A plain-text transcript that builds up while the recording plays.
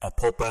A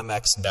Pulp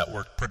MX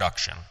Network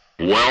production.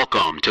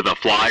 Welcome to the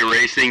Fly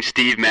Racing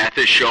Steve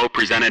Mathis Show,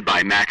 presented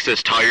by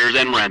Maxxis Tires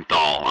and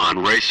Renthal on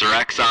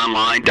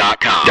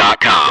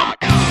RacerXOnline.com.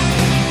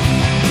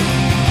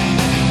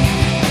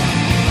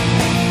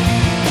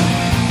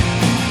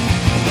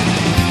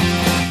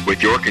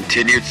 With your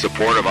continued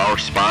support of our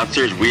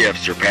sponsors, we have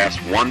surpassed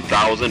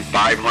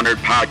 1,500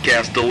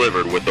 podcasts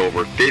delivered with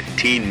over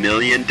 15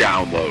 million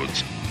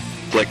downloads.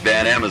 Click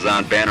that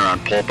Amazon banner on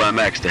Pulp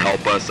MX to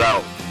help us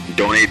out.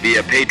 Donate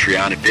via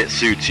Patreon if it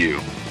suits you.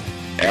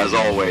 As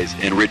always,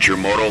 enrich your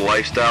moto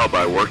lifestyle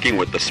by working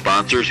with the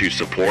sponsors who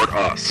support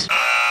us.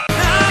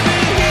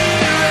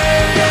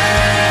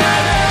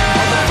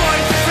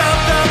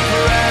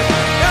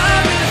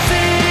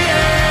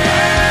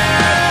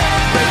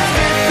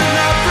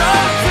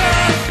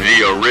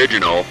 The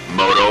original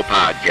Moto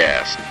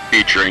Podcast,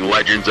 featuring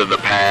legends of the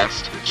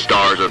past,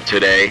 stars of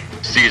today,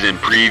 season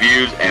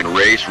previews and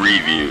race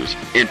reviews,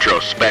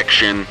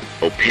 introspection,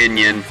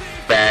 opinion,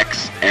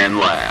 facts, and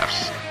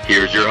laughs.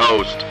 Here's your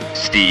host,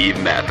 Steve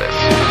Mathis.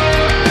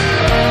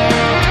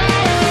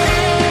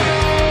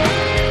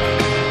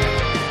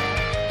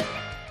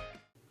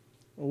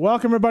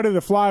 Welcome, everybody, to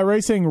the Fly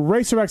Racing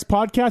RacerX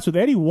podcast with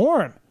Eddie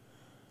Warren.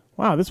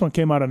 Wow, this one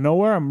came out of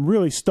nowhere. I'm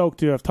really stoked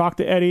to have talked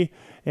to Eddie,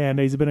 and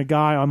he's been a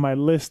guy on my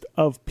list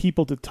of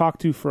people to talk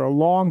to for a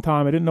long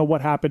time. I didn't know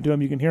what happened to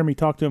him. You can hear me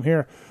talk to him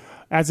here.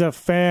 As a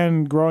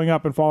fan growing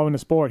up and following the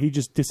sport, he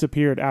just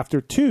disappeared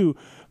after 2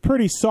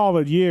 pretty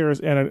solid years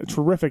and a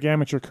terrific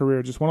amateur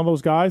career. Just one of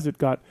those guys that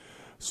got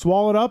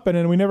swallowed up, and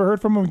then we never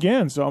heard from him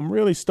again. So I'm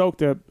really stoked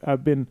to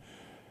have been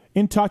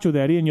in touch with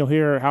Eddie, and you'll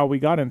hear how we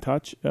got in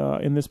touch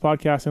in this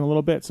podcast in a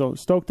little bit. So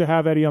stoked to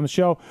have Eddie on the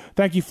show.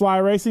 Thank you, Fly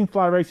Racing,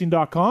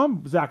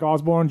 flyracing.com, Zach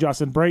Osborne,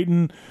 Justin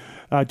Brayton,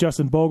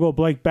 Justin Bogle,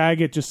 Blake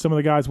Baggett, just some of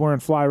the guys wearing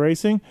Fly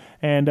Racing.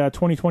 And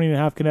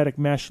 2020.5 Kinetic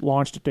Mesh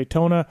launched at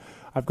Daytona.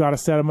 I've got a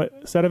set of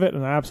it,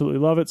 and I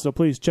absolutely love it. So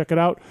please check it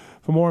out.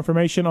 For more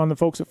information on the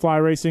folks at Fly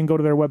Racing, go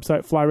to their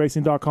website,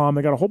 flyracing.com.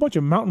 They got a whole bunch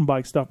of mountain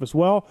bike stuff as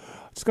well.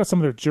 Just got some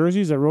of their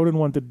jerseys. I rode in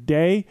one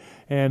today,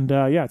 and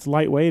yeah, it's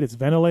lightweight, it's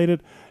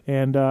ventilated,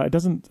 and I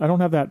don't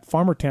have that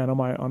farmer tan on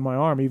my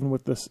arm, even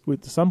with the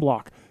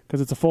sunblock,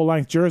 because it's a full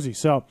length jersey.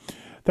 So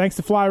thanks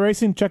to Fly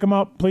Racing. Check them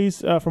out,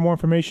 please, for more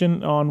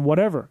information on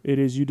whatever it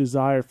is you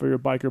desire for your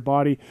biker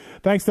body.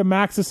 Thanks to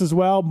Maxxis as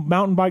well,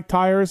 mountain bike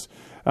tires.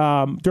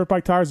 Dirt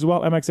bike tires as well,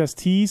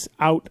 MXSTs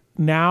out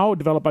now,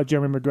 developed by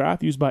Jeremy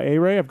McGrath, used by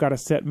A-Ray. I've got a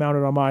set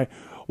mounted on my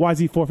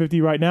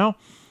YZ450 right now.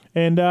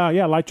 And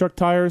yeah, light truck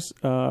tires,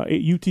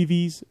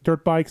 UTVs,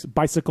 dirt bikes,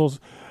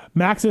 bicycles.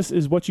 Maxxis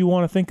is what you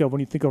want to think of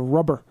when you think of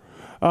rubber.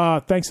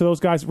 Thanks to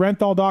those guys.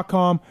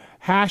 Renthal.com,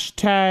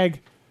 hashtag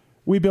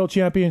We Build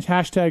Champions,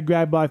 hashtag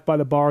Grab Life by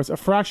the Bars. A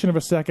fraction of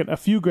a second, a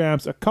few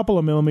grams, a couple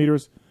of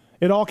millimeters.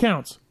 It all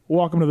counts.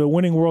 Welcome to the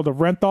winning world of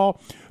Renthal.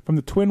 From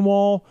the twin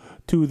wall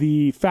to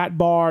the fat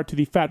bar to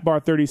the fat bar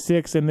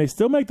 36, and they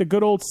still make the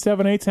good old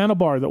 7/8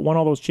 handlebar that won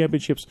all those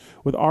championships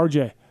with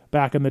RJ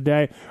back in the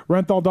day.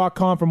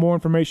 Renthal.com for more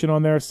information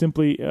on there.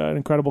 Simply an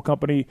incredible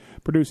company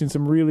producing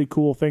some really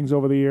cool things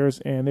over the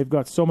years, and they've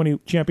got so many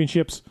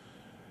championships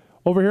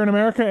over here in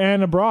America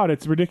and abroad.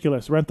 It's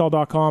ridiculous.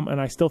 Renthal.com, and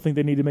I still think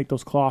they need to make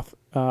those cloth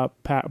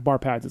bar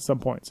pads at some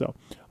point, so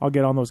I'll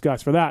get on those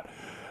guys for that.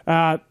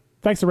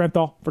 Thanks to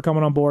Renthal for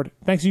coming on board.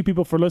 Thanks to you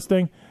people for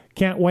listening.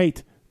 Can't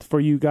wait for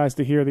you guys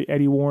to hear the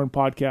Eddie Warren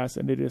podcast,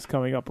 and it is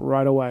coming up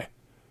right away.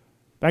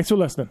 Thanks for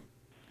listening.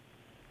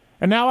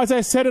 And now, as I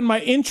said in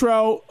my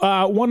intro,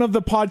 one of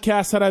the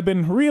podcasts that I've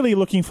been really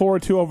looking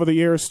forward to over the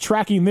years,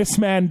 tracking this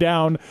man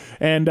down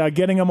and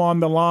getting him on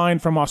the line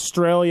from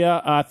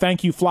Australia.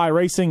 Thank you, Fly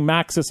Racing,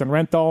 Maxxis, and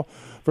Renthal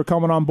for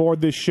coming on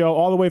board this show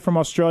all the way from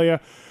Australia.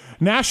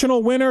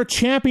 National winner,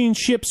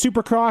 championship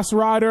supercross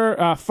rider,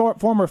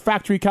 former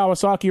factory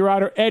Kawasaki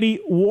rider,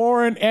 Eddie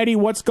Warren. Eddie,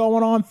 what's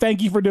going on?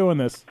 Thank you for doing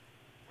this.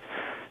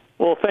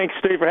 Well, thanks,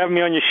 Steve, for having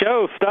me on your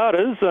show,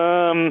 starters.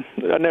 I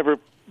never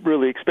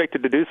really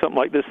expected to do something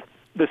like this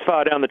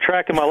far down the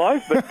track in my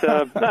life, but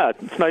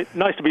it's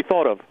nice to be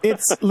thought of.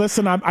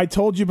 Listen, I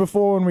told you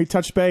before when we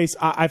touched base,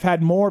 I've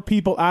had more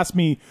people ask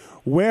me,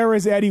 where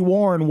is Eddie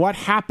Warren? What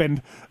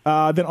happened?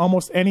 Than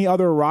almost any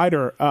other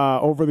rider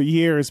over the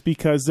years,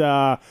 because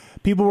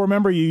people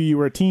remember you. You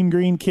were a Team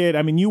Green kid.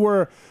 I mean, you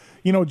were,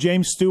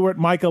 James Stewart,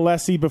 Mike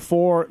Alessi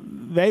before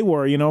they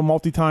were,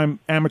 multi-time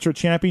amateur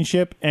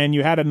championship, and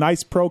you had a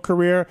nice pro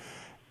career,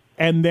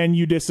 and then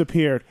you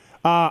disappeared.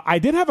 I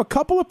did have a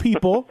couple of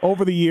people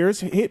over the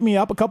years hit me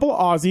up, a couple of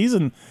Aussies,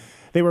 and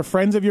they were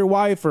friends of your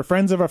wife or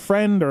friends of a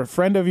friend or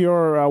friend of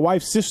your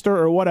wife's sister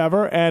or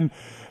whatever, and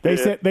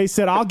they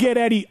said, I'll get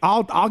Eddie,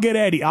 I'll get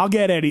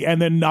Eddie,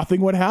 and then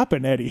nothing would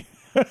happen, Eddie.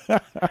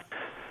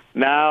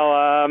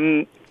 Now,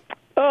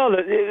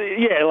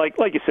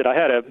 like you said, I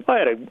had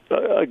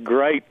a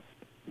great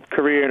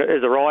career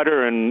as a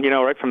rider, and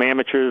right from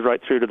amateurs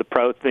right through to the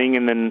pro thing,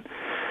 and then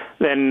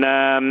when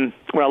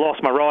I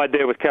lost my ride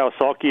there with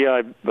Kawasaki,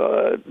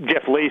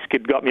 Jeff Leask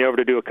had got me over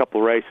to do a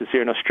couple of races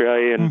here in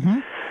Australia,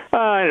 and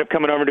I ended up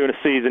coming over and doing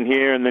a season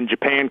here, and then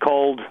Japan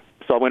called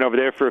So I went over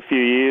there for a few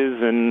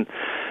years, and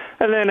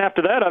then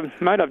after that,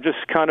 I've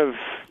just kind of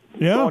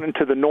gone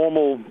into the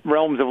normal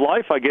realms of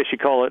life, I guess you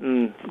call it,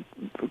 and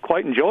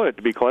quite enjoy it,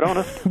 to be quite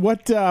honest.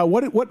 What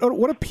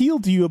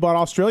appealed to you about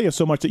Australia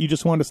so much that you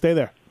just wanted to stay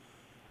there?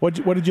 What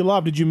did you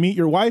love? Did you meet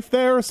your wife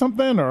there or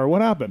something, or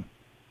what happened?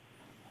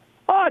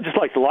 I just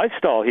like the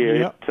lifestyle here.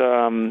 Yep.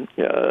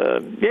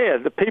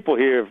 The people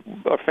here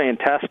are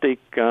fantastic.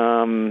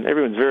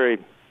 Everyone's very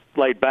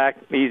laid back,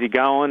 easy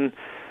going.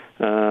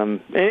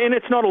 And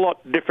it's not a lot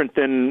different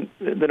than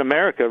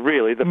America,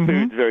 really. The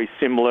food's very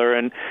similar,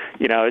 and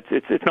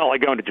it's not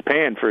like going to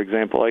Japan, for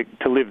example. Like,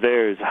 to live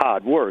there is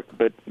hard work,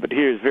 but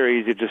here is very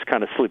easy to just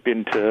kind of slip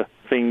into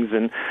things.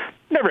 And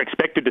never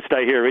expected to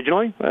stay here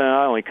originally.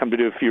 I only come to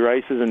do a few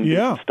races and do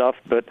some stuff,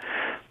 but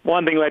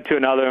one thing led to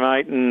another,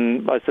 mate.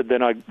 And I said,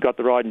 then I got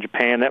the ride in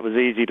Japan. That was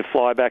easy to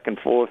fly back and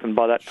forth, and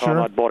by that time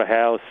I'd bought a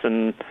house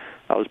and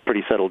I was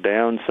pretty settled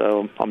down,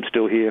 so I'm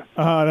still here.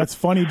 That's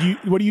funny.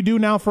 What do you do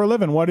now for a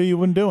living? What have you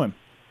been doing?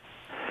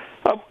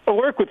 I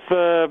work with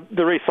the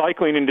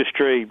recycling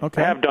industry.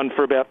 Okay. I have done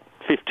for about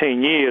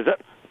 15 years.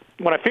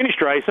 When I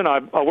finished racing,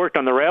 I worked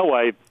on the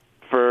railway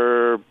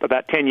for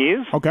about 10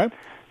 years. Okay.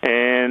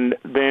 And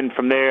then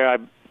from there,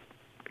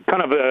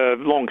 kind of a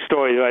long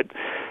story.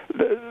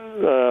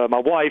 My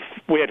wife,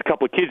 we had a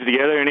couple of kids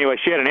together. Anyway,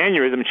 she had an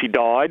aneurysm and she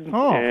died.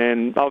 Oh.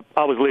 And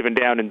I was living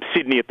down in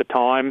Sydney at the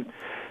time.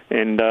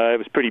 And it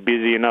was pretty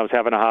busy, and I was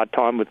having a hard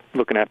time with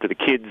looking after the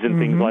kids and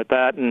things like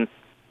that, and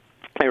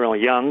they were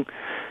only young.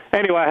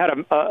 Anyway, I had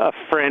a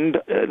friend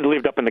that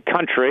lived up in the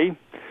country.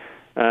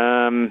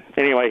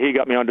 Anyway, he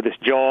got me onto this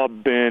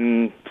job,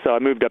 and so I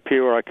moved up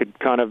here where I could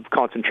kind of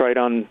concentrate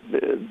on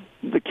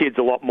the kids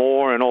a lot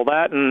more and all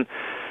that. And,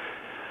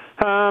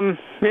 I've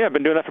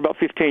been doing that for about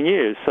 15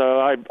 years. So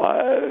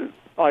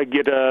I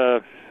get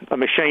a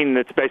machine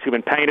that's basically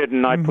been painted,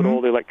 and I put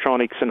all the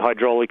electronics and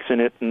hydraulics in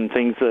it and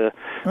things.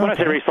 When I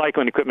say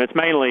recycling equipment, it's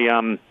mainly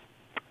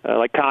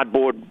like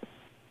cardboard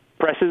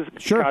presses,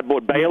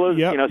 cardboard balers.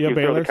 Yep, so you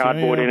throw the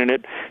cardboard in, and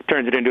it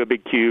turns it into a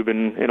big cube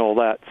and all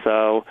that.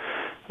 So,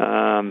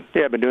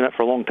 I've been doing that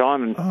for a long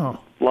time and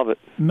love it.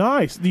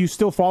 Nice. Do you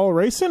still follow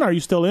racing? Are you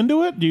still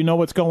into it? Do you know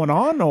what's going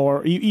on,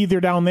 or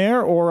either down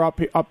there or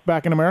up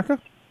back in America?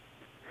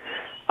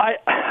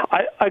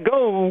 I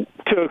go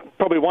to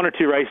probably one or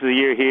two races a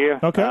year here.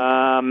 Okay.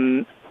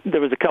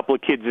 There was a couple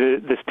of kids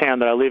in this town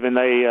that I live in.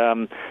 They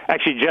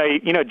actually,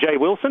 Jay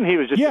Wilson, he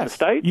was just in the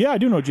States. Yeah, I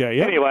do know Jay.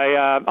 Yeah. Anyway,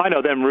 I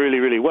know them really,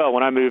 really well.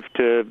 When I moved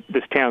to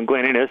this town,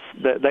 Glen Innes,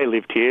 they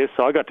lived here,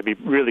 so I got to be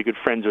really good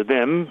friends with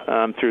them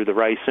through the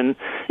racing.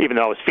 Even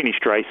though I was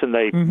finished racing,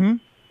 they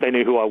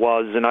knew who I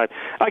was, and I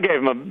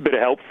gave them a bit of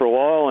help for a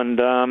while. And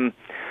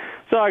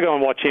so I go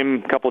and watch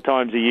him a couple of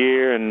times a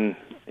year, and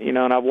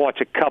and I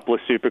watch a couple of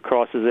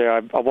supercrosses there.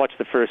 I watched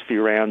the first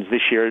few rounds this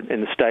year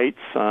in the States.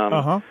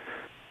 But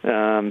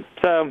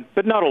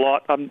not a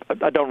lot.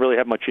 I don't really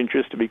have much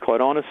interest, to be quite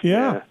honest.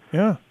 Yeah.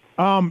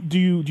 Do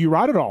you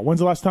ride at all?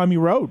 When's the last time you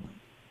rode?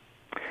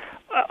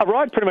 I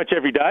ride pretty much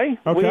every day.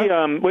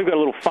 Okay. We've got a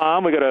little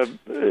farm. We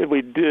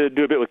do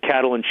a bit with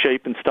cattle and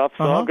sheep and stuff.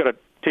 So I've got a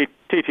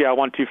TTR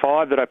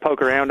 125 that I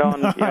poke around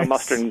on, Nice.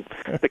 Mustering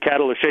the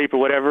cattle or sheep or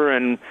whatever.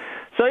 And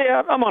so,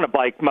 I'm on a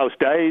bike most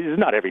days,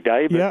 not every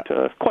day, but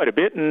quite a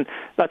bit, and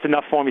that's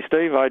enough for me,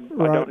 Steve. I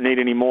don't need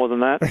any more than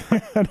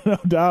that. No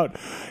doubt.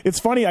 It's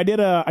funny, I did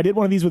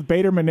one of these with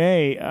Bader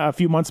Manet a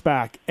few months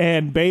back,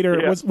 and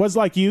Bader was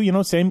like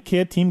you, same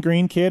kid, Team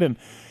Green kid, and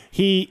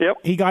he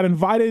got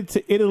invited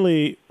to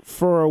Italy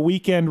for a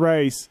weekend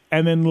race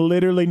and then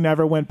literally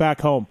never went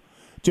back home.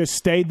 Just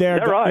stayed there,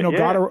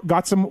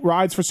 got some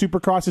rides for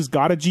Supercrosses,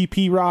 got a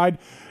GP ride,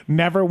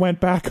 never went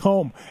back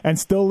home, and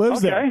still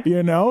lives there.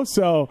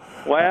 So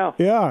wow,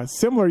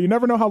 similar. You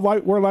never know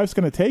where life's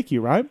going to take you,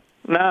 right?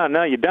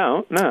 No, you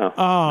don't.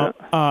 No.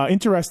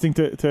 Interesting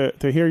to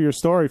hear your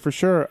story for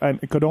sure,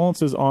 and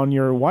condolences on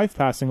your wife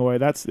passing away.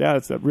 That's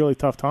a really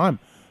tough time.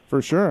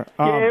 For sure.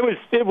 It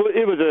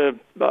was a.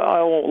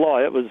 I won't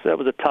lie. It was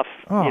a tough,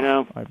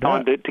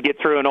 time to get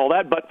through and all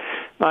that. But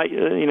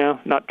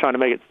not trying to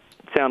make it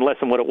sound less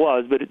than what it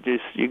was, but it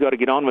just, you got to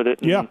get on with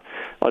it. And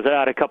I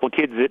had a couple of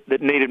kids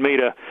that needed me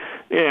to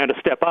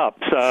step up.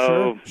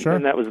 So sure.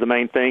 And that was the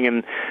main thing.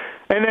 And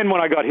then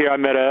when I got here, I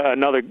met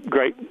another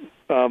great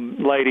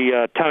lady,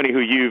 Tony, who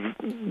you've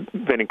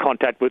been in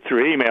contact with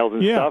through emails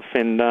and stuff.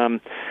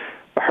 And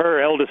her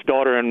eldest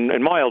daughter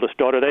and my eldest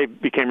daughter, they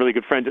became really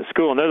good friends at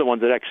school, and they're the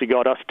ones that actually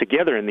got us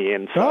together in the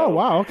end. So, oh,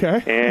 wow,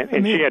 okay.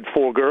 And she had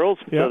 4 girls,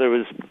 so there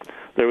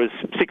was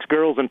 6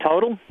 girls in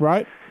total.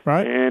 Right.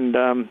 And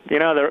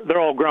they're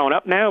all grown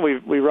up now.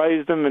 We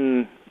raised them,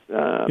 and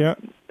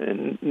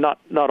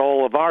not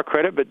all of our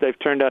credit, but they've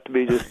turned out to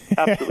be just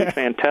absolutely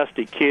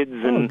fantastic kids,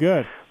 and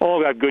good.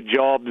 All got good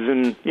jobs,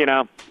 and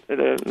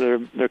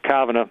they're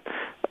carving a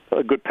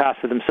good path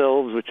for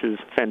themselves, which is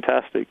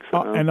fantastic.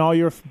 So. And all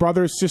your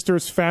brothers,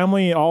 sisters,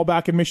 family, all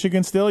back in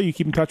Michigan still? You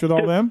keep in touch with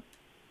all of them?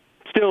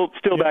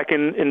 Still back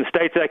in the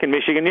States, back in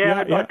Michigan.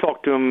 Yeah, I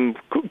talk to him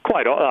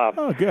quite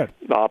good.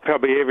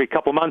 Probably every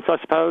couple of months, I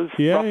suppose,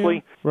 roughly.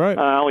 Yeah. Right.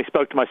 I only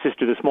spoke to my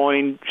sister this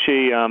morning.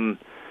 She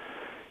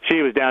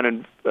was down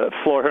in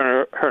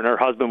Florida. Her and her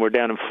husband were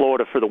down in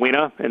Florida for the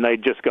winter, and they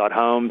just got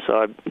home, so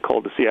I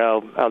called to see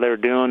how they were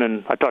doing.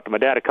 And I talked to my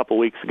dad a couple of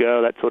weeks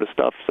ago, that sort of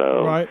stuff.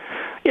 So, right.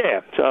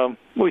 Yeah, so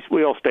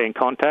we all stay in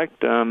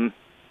contact. I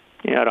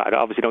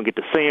obviously don't get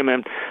to see him,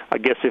 and I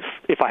guess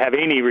if I have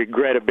any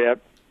regret about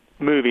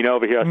moving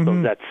over here, I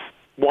suppose that's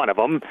one of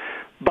them.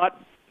 But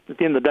at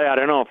the end of the day, I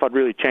don't know if I'd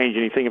really change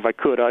anything if I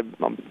could.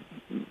 I'm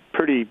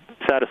pretty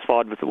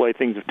satisfied with the way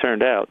things have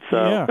turned out.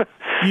 So,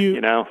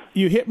 yeah.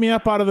 You hit me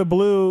up out of the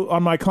blue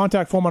on my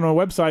contact form on my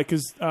website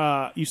because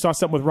you saw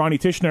something with Ronnie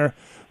Tishner,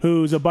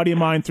 who's a buddy of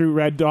mine through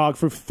Red Dog,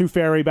 through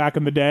Ferry back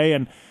in the day,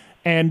 and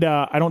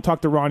I don't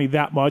talk to Ronnie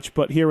that much,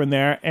 but here and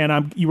there.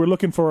 And you were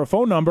looking for a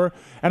phone number,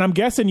 and I'm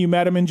guessing you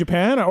met him in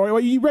Japan, or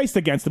you raced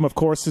against him, of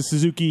course, the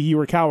Suzuki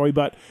Hirakawa,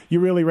 but you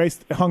really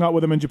hung out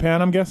with him in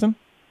Japan, I'm guessing?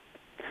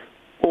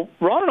 Well,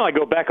 Ron and I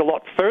go back a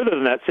lot further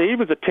than that. So he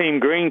was a Team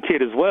Green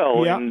kid as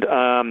well, and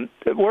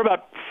we're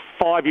about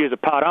 5 years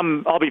apart.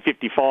 I'll be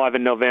 55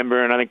 in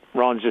November, and I think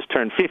Ron's just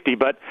turned 50.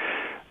 But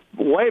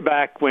way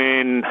back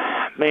when,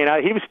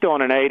 he was still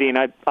on an 80, and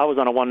I was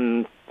on a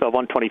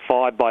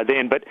 125 by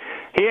then. But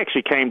he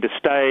actually came to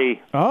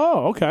stay.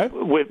 Oh, okay.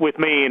 With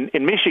me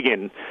in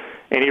Michigan,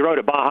 and he rode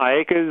at Baja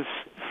Acres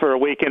for a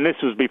weekend. This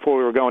was before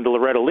we were going to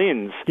Loretta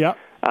Lynn's. Yep.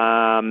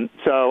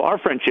 So our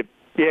friendship.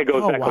 Yeah, it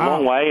goes back a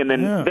long way, and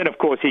then of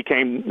course he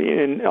came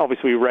in.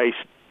 Obviously, we raced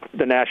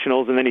the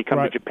nationals, and then he came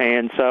to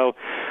Japan. So,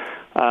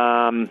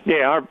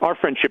 our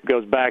friendship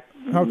goes back.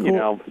 How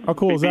cool! How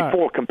cool is that?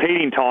 Before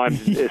competing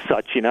times, as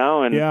such,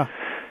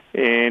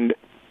 and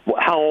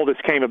how all this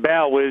came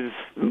about was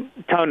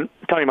Tony,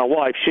 my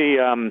wife. She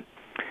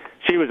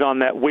was on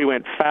that We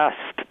Went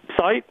Fast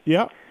site.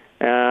 Yeah.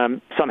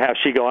 Somehow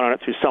she got on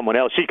it through someone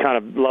else. She kind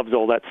of loves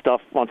all that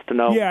stuff, wants to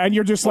know. Yeah, and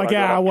you're just like,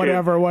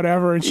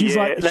 whatever. And she's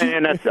like,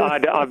 and that's,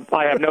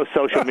 I have no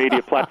social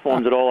media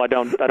platforms at all. I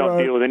don't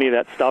deal with any of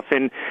that stuff.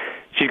 And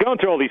she's going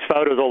through all these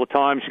photos all the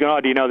time. She's going,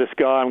 "Oh, do you know this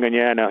guy?" I'm going,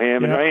 "Yeah, I know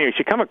him." And anyway,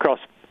 she come across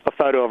a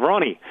photo of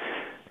Ronnie,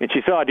 and she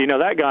said, "Oh, do you know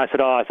that guy?" I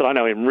said, "I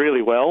know him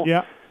really well."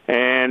 Yeah.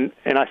 And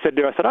I said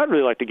to her, I'd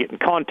really like to get in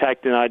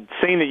contact, and I'd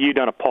seen that you'd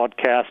done a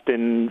podcast,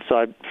 and so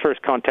I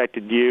first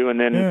contacted you, and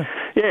then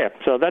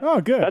so that's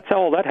how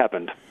all that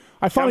happened.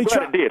 I'm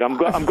glad it did. I'm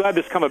glad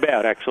this come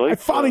about, actually. I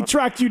finally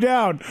tracked you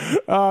down.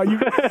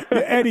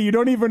 Eddie, you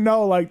don't even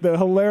know, like, the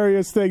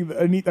hilarious thing.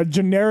 A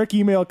generic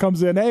email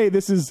comes in, "Hey,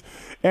 this is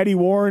Eddie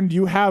Warren. Do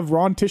you have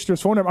Ron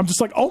Tishner's phone number?" I'm just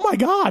like, oh, my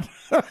God.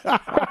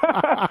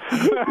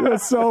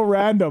 That's so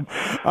random.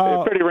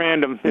 It's pretty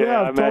random.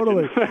 Yeah,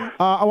 totally.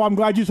 I'm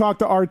glad you talked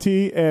to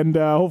RT, and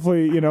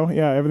hopefully,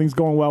 everything's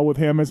going well with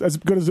him. As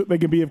good as they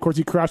can be. Of course,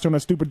 he crashed on a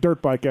stupid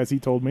dirt bike, as he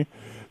told me.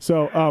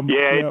 So,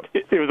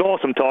 it was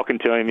awesome talking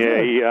to him.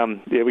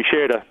 Yeah, we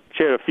shared a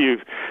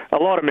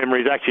lot of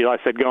memories, actually,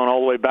 like I said, going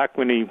all the way back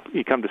when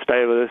he come to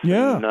stay with us.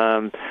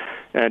 Yeah.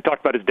 And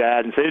talked about his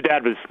dad, and said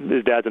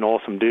his dad's an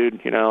awesome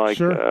dude.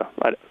 Sure.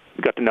 I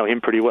got to know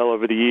him pretty well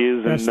over the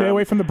years. And stay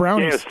away from the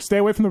brownies. Yes. Stay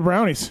away from the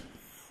brownies.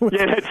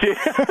 Yeah, that's it.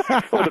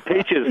 Or the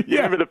peaches.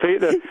 Yeah.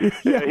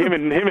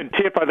 Remember him and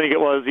Tip, I think it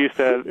was, used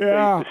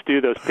to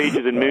stew those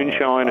peaches in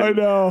moonshine. I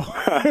know.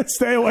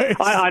 Stay away.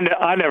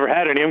 I never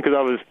had any of them because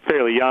I was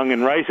fairly young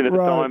and racing at the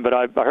time, but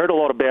I heard a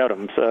lot about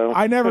them. So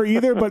I never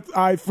either, but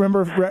I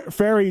remember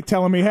Ferry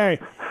telling me, "Hey,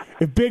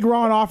 if Big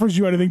Ron offers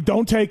you anything,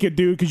 don't take it,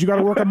 dude, because you got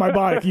to work on my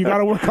bike. You got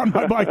to work on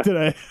my bike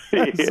today."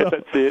 That's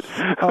it.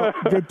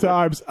 Good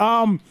times.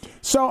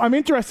 So I'm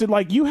interested,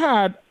 like, you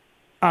had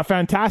a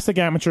fantastic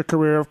amateur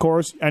career, of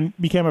course, and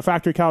became a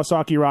factory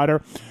Kawasaki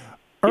rider.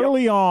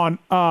 Early on,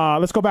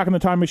 let's go back in the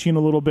time machine a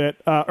little bit.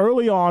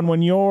 Early on,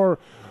 when you're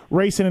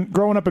racing,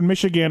 growing up in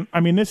Michigan, I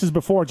mean, this is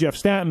before Jeff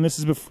Stanton. This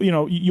is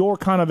before, you're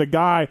kind of the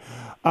guy.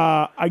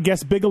 I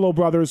guess Bigelow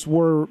brothers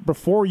were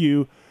before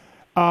you.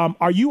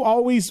 Are you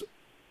always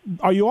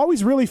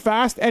really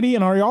fast, Eddie?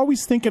 And are you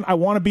always thinking, I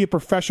want to be a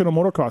professional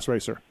motocross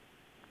racer?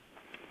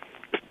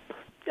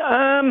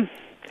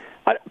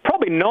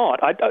 Probably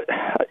not.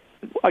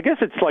 I guess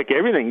it's like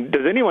everything.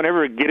 Does anyone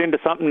ever get into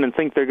something and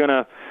think they're going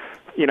to,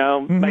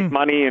 make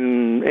money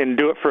and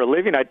do it for a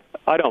living?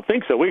 I don't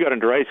think so. We got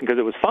into racing because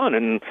it was fun,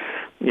 and,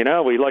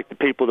 we liked the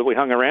people that we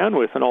hung around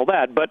with and all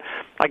that. But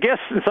I guess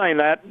in saying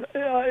that,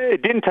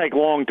 it didn't take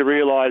long to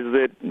realize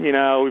that,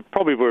 we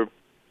probably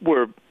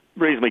were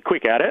reasonably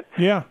quick at it.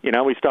 Yeah.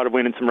 We started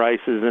winning some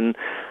races, and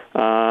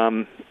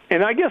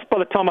I guess by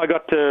the time I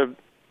got to,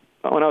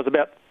 when I was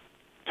about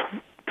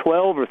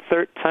 12 or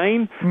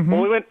 13,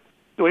 well,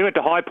 we went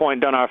to High Point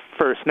and done our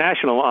first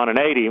national on an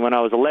 80 when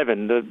I was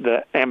 11,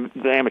 the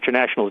amateur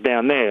nationals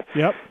down there.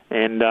 Yep.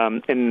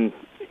 And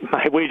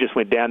we just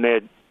went down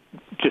there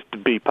just to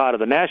be part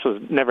of the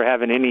nationals, never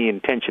having any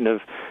intention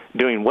of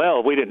doing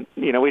well. We didn't,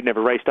 we'd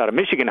never raced out of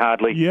Michigan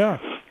hardly. Yeah.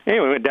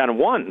 Anyway, we went down and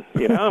won,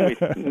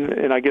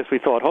 and I guess we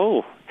thought,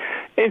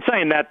 In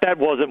saying that, that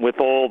wasn't with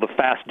all the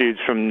fast dudes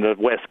from the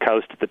West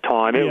Coast at the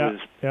time.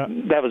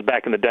 That was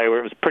back in the day where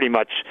it was pretty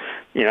much,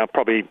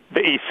 probably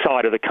the east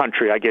side of the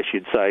country, I guess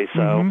you'd say.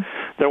 So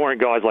there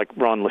weren't guys like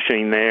Ron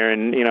Lachine there,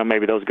 and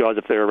maybe those guys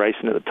if they were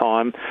racing at the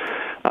time.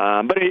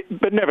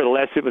 But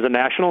nevertheless, it was a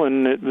national,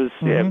 and it was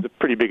it was a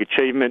pretty big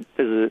achievement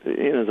as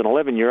an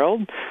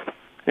 11-year-old.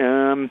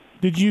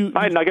 Did you?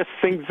 I guess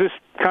things just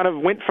kind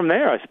of went from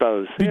there, I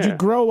suppose. Did you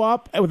grow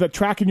up with a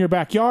track in your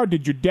backyard?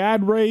 Did your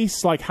dad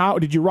race? Like, how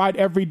did you ride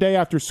every day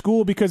after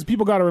school? Because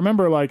people got to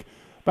remember, like,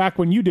 back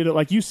when you did it,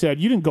 like you said,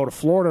 you didn't go to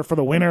Florida for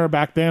the winter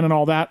back then and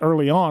all that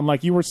early on.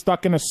 Like, you were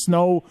stuck in a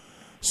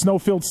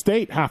snow-filled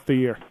state half the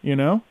year.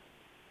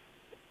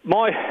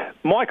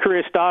 My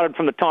career started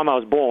from the time I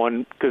was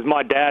born because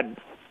my dad,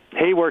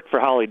 he worked for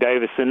Harley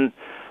Davidson.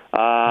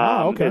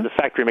 As a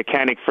factory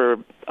mechanic for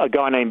a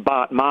guy named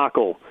Bart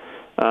Markle.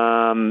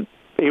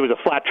 He was a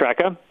flat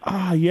tracker.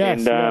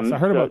 Yes, I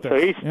heard about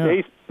this. So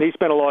he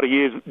spent a lot of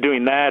years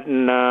doing that,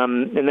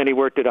 and then he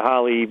worked at a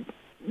Harley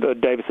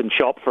Davidson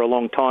shop for a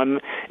long time,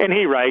 and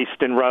he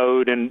raced and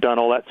rode and done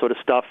all that sort of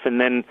stuff.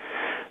 And then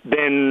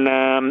when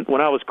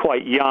I was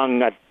quite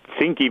young, I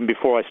think even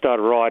before I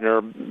started riding,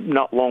 or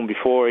not long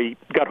before, he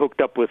got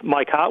hooked up with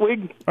Mike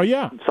Hartwig. Oh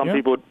yeah, some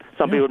people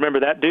remember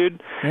that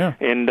dude. Yeah,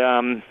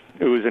 and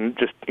it was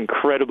just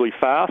incredibly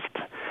fast.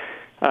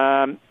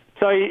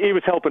 So he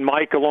was helping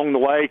Mike along the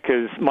way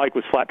because Mike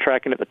was flat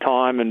tracking at the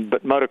time,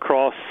 but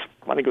motocross,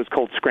 I think it was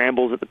called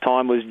Scrambles at the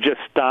time, was just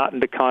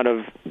starting to kind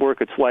of work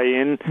its way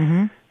in.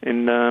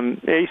 And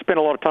he spent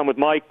a lot of time with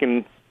Mike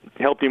and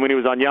helped him when he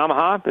was on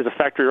Yamaha as a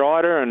factory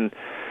rider, and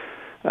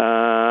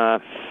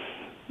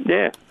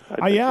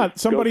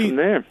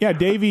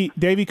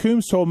Davey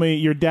Coombs told me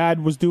your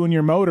dad was doing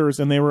your motors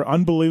and they were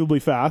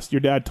unbelievably fast.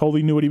 Your dad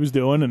totally knew what he was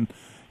doing, and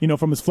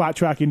from his flat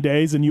tracking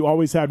days, and you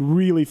always had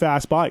really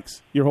fast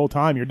bikes your whole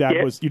time. Your dad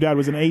was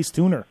an ace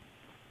tuner.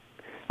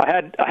 I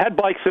had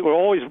bikes that were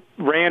always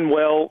ran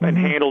well and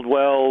handled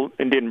well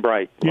and didn't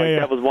break.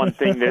 That was one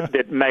thing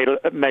that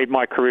made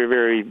my career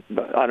very, I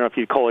don't know if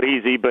you'd call it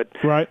easy, but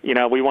right.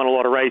 We won a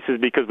lot of races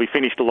because we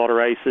finished a lot of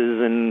races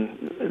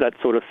and that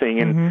sort of thing.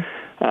 And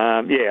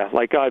I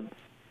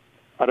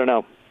don't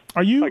know.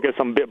 I guess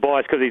I'm a bit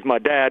biased because he's my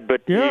dad,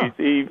 but I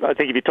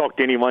think if you talk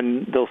to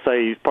anyone, they'll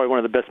say he's probably one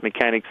of the best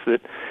mechanics that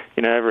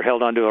ever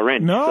held onto a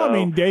wrench. No, I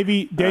mean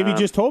Davey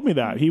just told me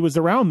that he was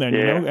around then,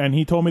 and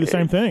he told me the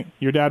same thing.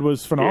 Your dad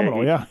was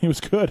phenomenal. He was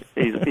good.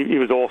 He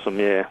was awesome.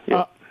 Yeah.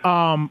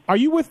 Are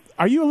you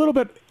a little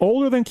bit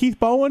older than Keith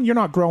Bowen? You're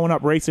not growing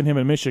up racing him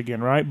in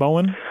Michigan, right,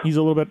 Bowen? He's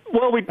a little bit.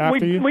 Well, we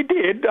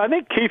did. I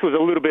think Keith was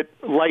a little bit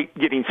late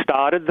getting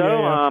started,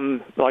 though. I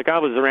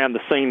was around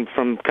the scene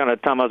from kind of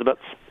time I was about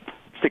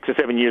 6 or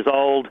 7 years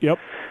old. Yep.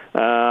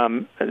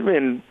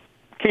 And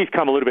Keith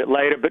come a little bit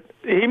later, but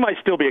he might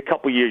still be a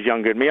couple years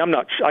younger than me.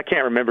 I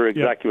can't remember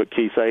exactly what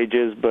Keith's age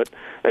is, but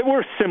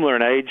we're similar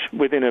in age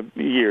within a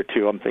year or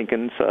two, I'm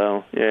thinking.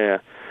 So, yeah.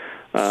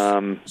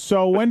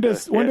 So when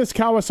does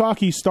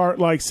Kawasaki start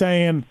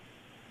saying,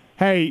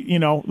 hey,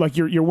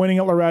 you're winning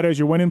at Loretta's,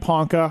 you're winning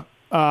Ponca,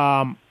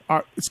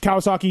 is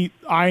Kawasaki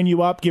eyeing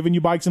you up, giving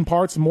you bikes and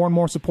parts, more and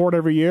more support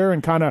every year,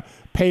 and kind of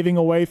paving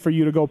a way for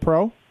you to go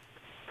pro?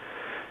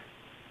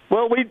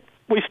 Well,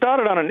 we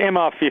started on an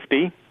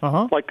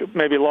MR50, like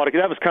maybe a lot of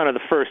that was kind of the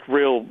first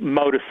real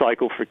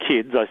motorcycle for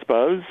kids, I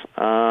suppose.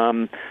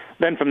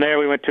 Then from there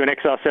we went to an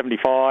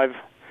XR75,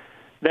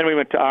 then we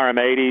went to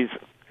RM80s,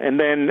 and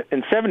then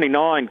in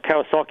 '79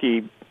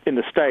 Kawasaki in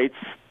the States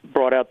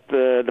brought out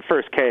the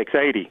first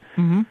KX80,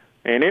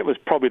 and it was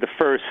probably the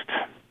first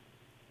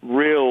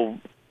real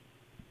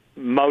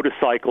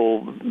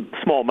motorcycle,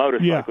 small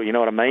motorcycle. You know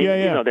what I mean?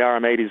 Yeah. The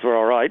RM80s were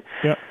all right.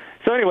 Yeah.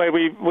 So anyway,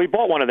 we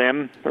bought one of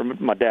them, or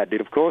my dad did,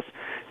 of course,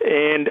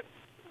 and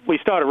we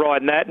started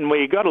riding that, and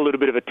we got a little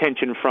bit of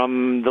attention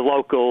from the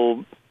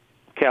local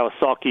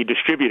Kawasaki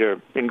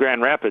distributor in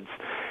Grand Rapids,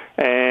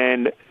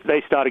 and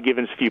they started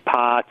giving us a few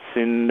parts,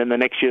 and then the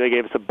next year they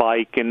gave us a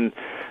bike, and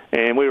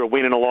we were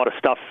winning a lot of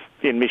stuff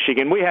in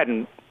Michigan. We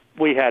hadn't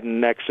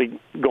actually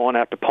gone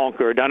out to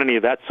Ponca or done any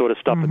of that sort of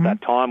stuff at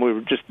that time. We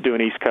were just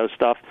doing East Coast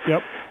stuff.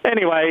 Yep.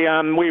 Anyway,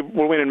 we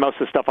were winning most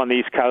of the stuff on the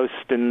East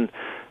Coast, and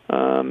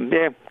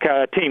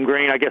Team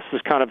Green, I guess,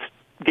 was kind of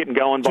getting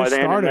going by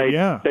then.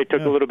 They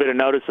took a little bit of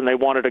notice, and they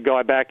wanted a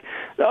guy back.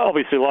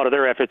 Obviously, a lot of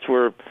their efforts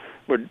were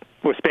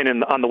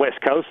spinning on the West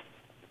Coast,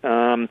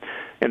 and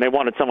they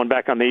wanted someone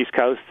back on the East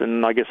Coast,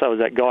 and I guess I was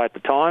that guy at the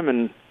time,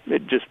 and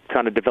it just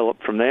kind of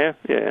developed from there.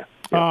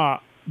 Yeah.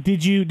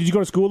 Did you go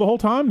to school the whole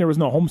time? There was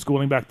no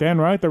homeschooling back then,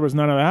 right? There was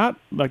none of that,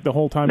 like the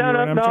whole time. No.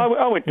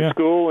 I went to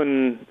school,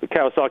 and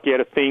Kawasaki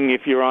had a thing.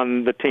 If you're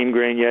on the Team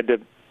Green, you had to,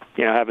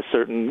 have a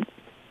certain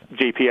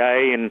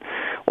GPA and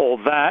all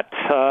that.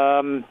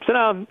 So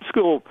no,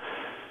 school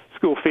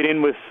fit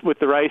in with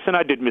the race, and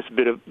I did miss a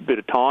bit of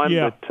time,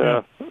 but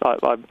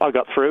I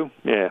got through.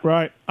 Yeah.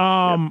 Right.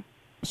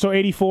 So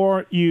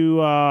 84, you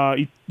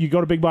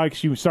go to big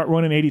bikes. You start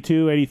running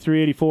 82,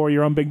 83, 84.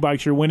 You're on big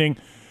bikes. You're winning.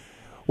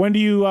 When do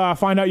you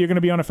find out you're going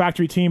to be on a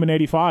factory team in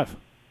 85?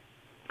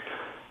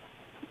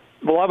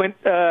 Well, I went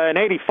in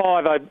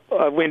 '85.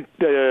 I went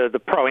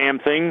the Pro-Am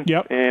thing,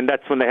 and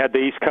that's when they had the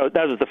East Coast.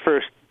 That was the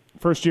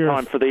first year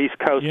time for the East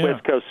Coast,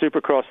 West Coast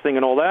Supercross thing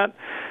and all that.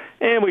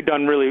 And we'd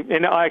done really,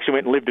 and I actually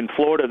went and lived in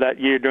Florida that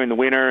year during the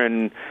winter,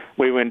 and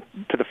we went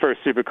to the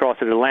first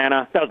Supercross at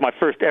Atlanta. That was my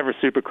first ever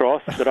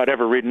Supercross that I'd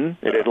ever ridden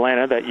at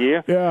Atlanta that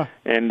year. Yeah.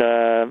 And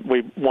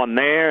we won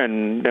there,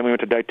 and then we went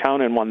to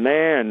Daytona and won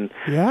there, and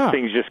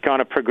things just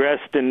kind of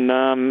progressed. And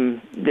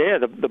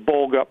the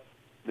ball got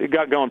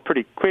going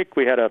pretty quick.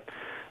 We had a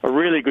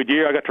really good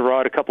year. I got to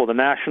ride a couple of the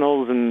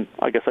nationals, and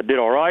I guess I did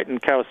all right.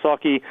 And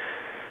Kawasaki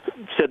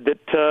said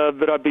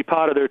that I'd be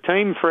part of their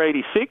team for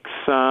 '86.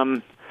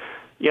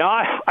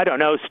 I don't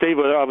know, Steve,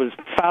 whether I was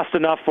fast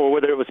enough or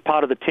whether it was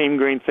part of the Team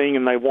Green thing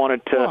and they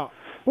wanted to. Wow.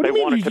 What do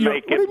you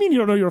mean you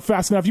don't know you were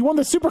fast enough? You won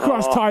the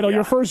Supercross title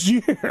your first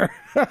year.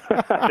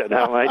 I don't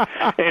know, mate.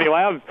 Anyway,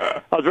 I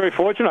was very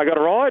fortunate. I got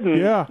a ride.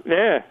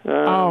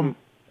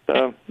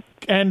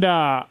 And,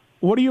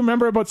 what do you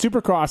remember about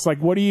Supercross? Like,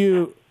 what do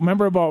you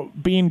remember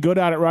about being good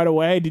at it right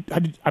away?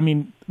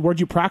 Where'd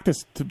you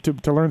practice to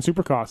learn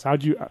Supercross?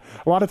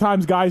 A lot of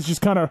times guys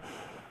just kind of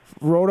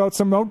rode out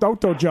some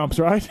outdoor jumps,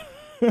 right?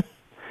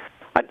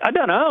 I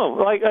don't know.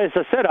 Like as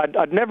I said,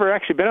 I'd never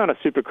actually been on a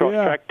Supercross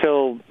track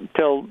till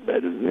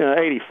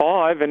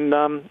 '85, and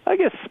I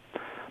guess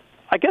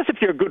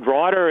if you're a good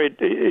rider,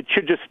 it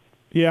should just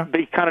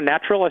be kind of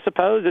natural. I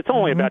suppose it's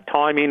only about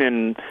timing,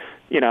 and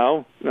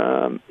I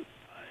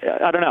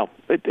don't know.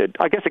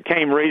 I guess it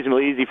came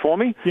reasonably easy for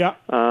me. Yeah.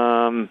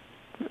 I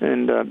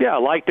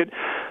liked it.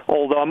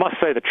 Although I must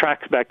say the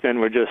tracks back then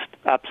were just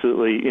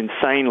absolutely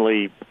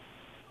insanely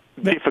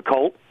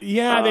difficult.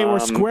 Yeah, they were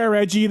square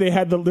edgy. They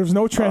had there's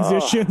no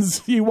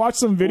transitions. You watch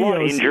some videos. A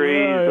lot of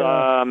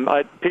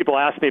injuries. People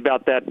ask me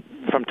about that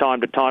from time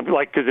to time.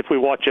 Like, because if we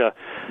watch a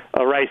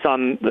race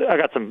on, I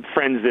got some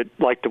friends that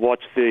like to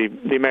watch the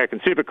American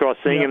Supercross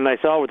thing, and they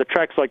say, with the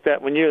tracks like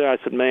that when you were there, I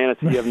said, man,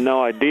 you have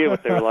no idea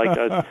what they were like.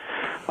 I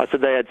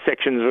said they had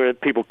sections where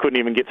people couldn't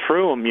even get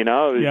through them. It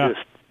was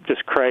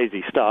just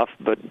crazy stuff.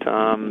 But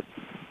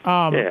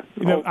all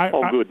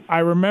good. I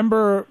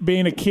remember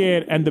being a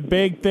kid, and the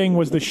big thing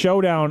was the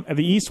showdown,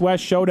 the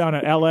East-West showdown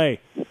at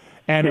L.A.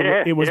 And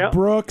it was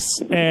Brooks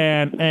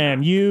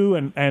and you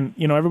and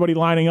everybody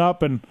lining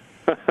up, and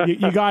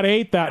you got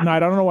 8 that night. I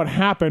don't know what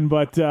happened,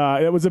 but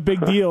it was a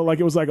big deal. Like,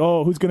 it was like,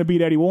 who's going to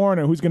beat Eddie Warren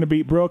or who's going to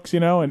beat Brooks,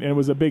 and it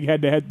was a big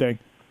head-to-head thing.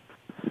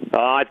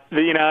 I'm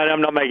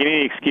not making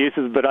any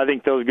excuses, but I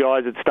think those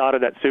guys had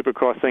started that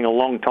Supercross thing a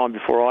long time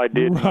before I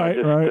did. Right.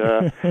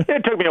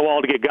 It took me a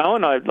while to get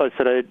going.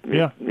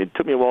 It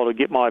took me a while to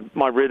get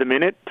my rhythm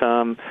in it.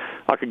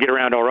 I could get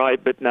around all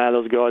right, but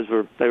those guys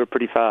were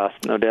pretty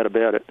fast, no doubt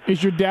about it.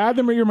 Is your dad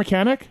your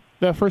mechanic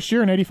that first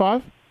year in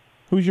 '85?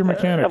 Who's your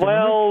mechanic?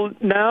 No.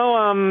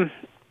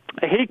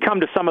 He come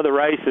to some of the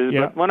races,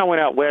 but when I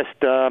went out west,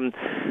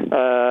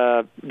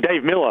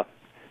 Dave Miller.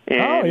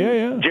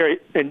 And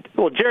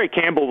Jerry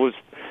Campbell was.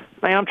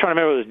 I'm trying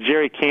to remember. It was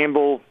Jerry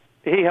Campbell.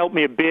 He helped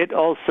me a bit.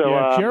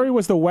 Also, Jerry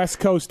was the West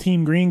Coast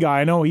Team Green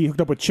guy. I know he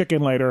hooked up with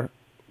Chicken later,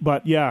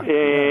 but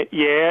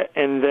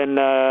and then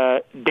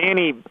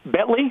Danny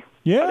Bentley.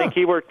 Yeah, I think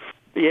he worked.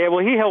 Yeah,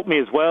 well, he helped me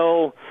as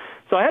well.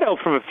 So I had help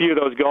from a few of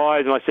those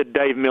guys, and I said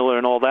Dave Miller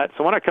and all that.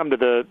 So when I come to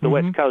the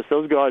West Coast,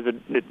 those guys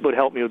would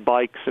help me with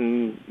bikes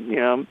and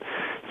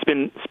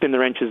spin the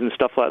wrenches and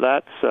stuff like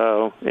that.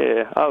 So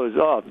I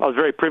was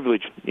very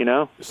privileged,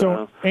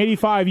 So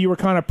 '85, you were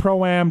kind of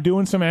pro-am,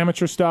 doing some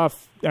amateur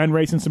stuff and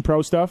racing some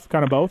pro stuff,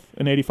 kind of both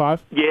in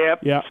 '85.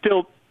 Yeah.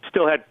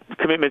 Still had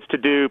commitments to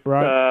do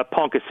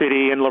Ponca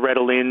City and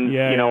Loretta Lynn,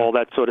 all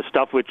that sort of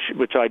stuff,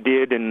 which I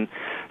did, and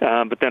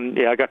but then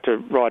I got to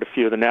ride a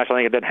few of the national.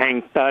 I think I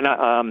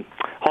did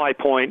High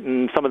Point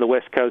and some of the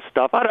West Coast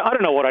stuff. I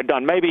don't know what I'd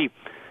done. Maybe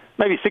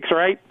 6 or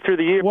 8 through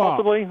the year,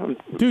 possibly.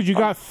 Dude, you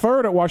got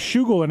third at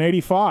Washougal in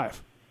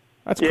 '85.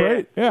 That's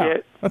great. Yeah,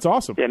 that's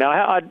awesome. Yeah,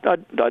 I'd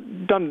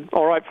done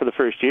all right for the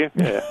first year.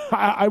 Yeah.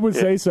 I would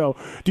say so.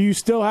 Do you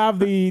still have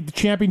the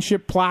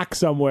championship plaque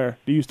somewhere?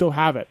 Do you still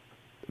have it?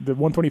 The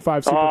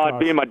 125 Supercross. It'd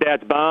be in my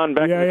dad's barn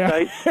back in the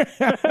States.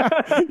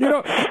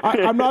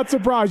 I'm not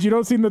surprised. You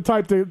don't seem the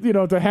type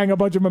to hang a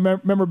bunch of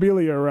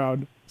memorabilia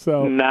around.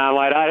 So no,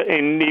 mate.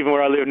 And even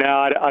where I live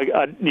now,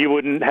 you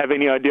wouldn't have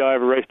any idea I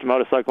ever raced a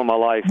motorcycle in my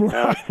life.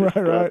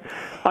 Right.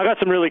 I got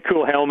some really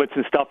cool helmets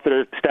and stuff that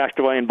are stashed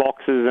away in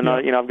boxes, and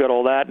I've got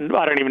all that, and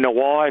I don't even know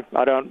why.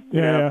 I don't.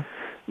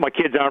 My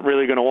kids aren't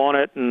really going to want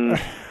it, and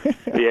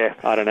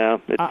I don't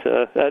know.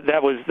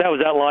 That was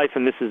that life,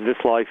 and this is this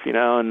life,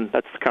 and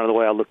that's kind of the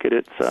way I look at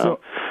it. So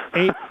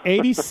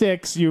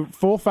 86, you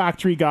full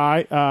factory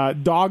guy.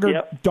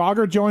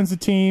 Dogger joins the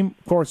team.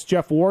 Of course,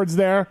 Jeff Ward's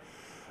there.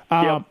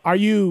 Do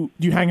you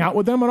hang out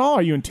with them at all?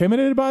 Are you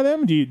intimidated by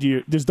them? Do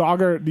you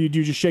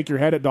just shake your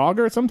head at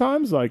Dogger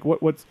sometimes? Like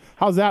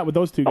how's that with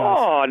those two guys?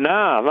 Oh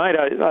no, mate!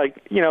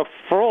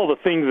 For all the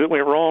things that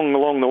went wrong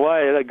along the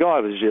way, that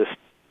guy was just.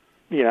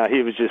 He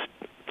was just,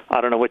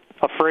 I don't know,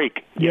 a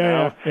freak.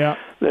 Yeah.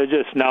 They're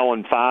just no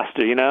one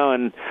faster,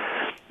 and,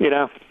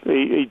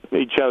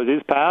 he chose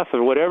his path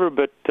or whatever.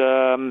 But,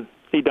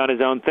 he done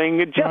his own thing.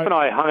 Jeff Right. and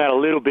I hung out a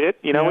little bit.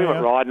 We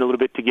went riding a little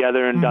bit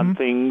together and done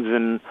things,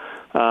 and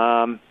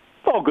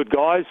all good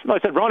guys.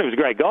 Like I said, Ronnie was a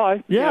great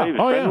guy. Yeah, he was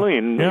friendly,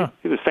 and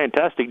he was a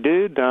fantastic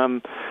dude.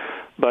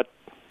 But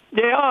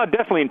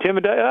definitely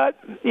intimidated.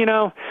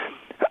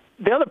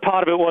 The other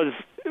part of it was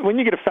when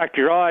you get a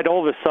factory ride,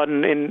 all of a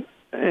sudden,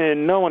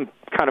 and no one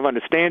kind of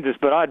understands this,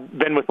 but I'd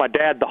been with my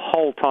dad the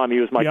whole time. He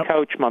was my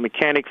coach, my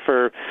mechanic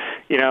for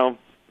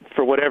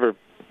whatever,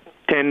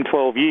 10,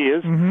 12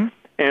 years. Mm-hmm.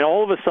 And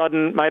all of a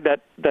sudden, made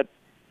that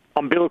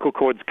umbilical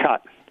cord's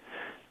cut.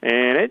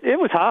 And it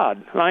was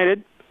hard.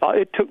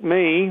 It took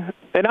me,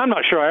 and I'm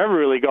not sure I ever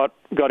really got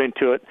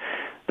into it.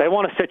 They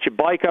want to set your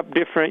bike up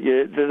different.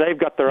 They've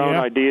got their own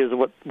ideas of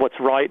what's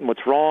right and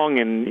what's wrong,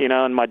 and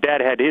and my dad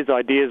had his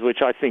ideas,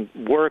 which I think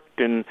worked.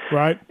 And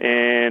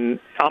and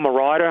I'm a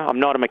rider. I'm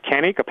not a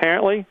mechanic,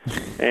 apparently,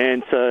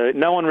 and so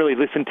no one really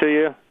listened to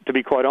you. To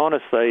be quite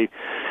honest, I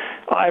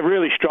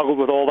really struggled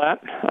with all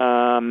that.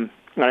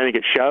 I think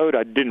it showed.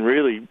 I didn't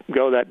really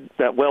go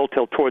that well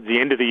till towards the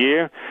end of the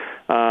year.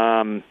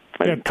 Tom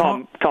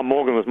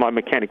Morgan was my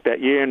mechanic that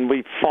year, and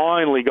we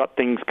finally got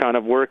things kind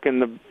of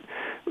working.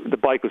 The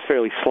bike was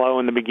fairly slow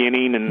in the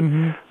beginning,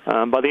 and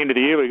by the end of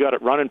the year, we got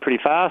it running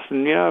pretty fast,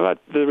 and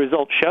the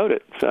results showed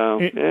it. So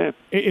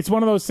it's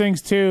one of those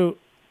things too.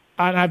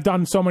 And I've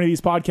done so many of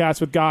these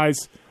podcasts with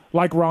guys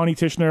like Ronnie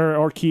Tishner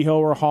or Kehoe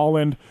or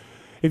Holland.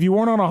 If you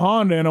weren't on a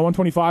Honda in a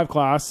 125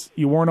 class,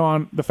 you weren't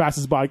on the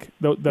fastest bike.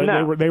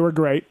 They were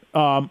great.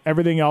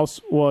 Everything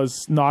else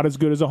was not as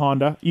good as a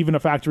Honda, even a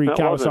factory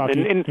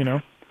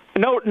Kawasaki.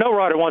 No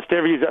rider wants to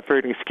ever use that for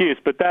an excuse,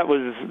 but that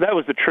was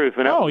the truth,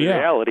 and that was the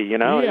reality.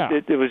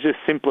 It was just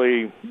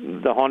simply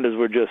the Hondas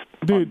were just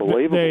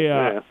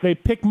unbelievable. They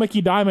picked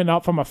Mickey Diamond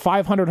up from a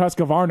 500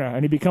 Husqvarna,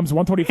 and he becomes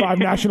 125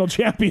 national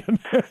champion.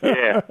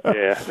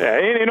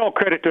 And all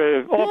credit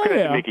to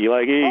Mickey.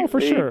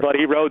 But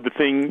he rode the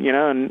thing,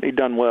 and he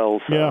done well.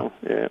 So,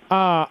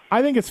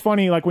 I think it's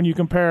funny, like when you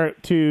compare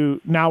it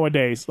to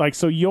nowadays. Like,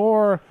 so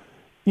you're,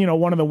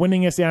 one of the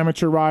winningest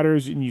amateur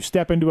riders, and you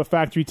step into a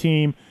factory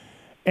team.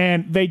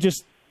 And they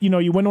just, you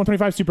win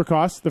 125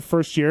 Supercross the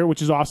first year,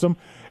 which is awesome.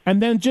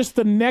 And then just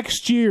the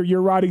next year, you're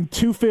riding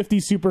 250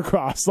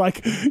 Supercross.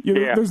 Like,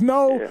 there's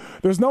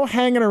no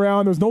hanging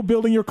around. There's no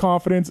building your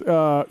confidence.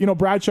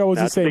 Bradshaw was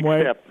the same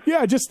way. Step.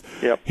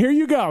 Yeah, here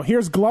you go.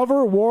 Here's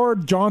Glover,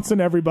 Ward,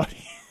 Johnson,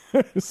 everybody.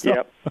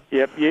 Yep.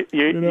 You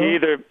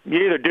either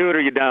do it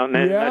or you don't.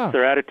 And that's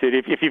their attitude.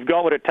 If you've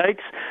got what it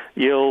takes,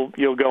 you'll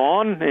go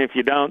on. If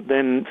you don't,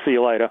 then see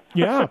you later.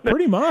 Yeah,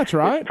 pretty much,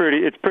 right?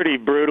 It's pretty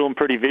brutal and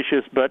pretty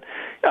vicious, but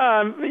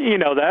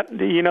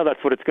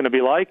that's what it's going to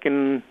be like,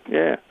 and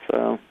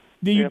so.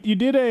 You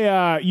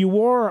did you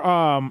wore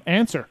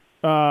Answer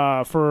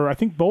for I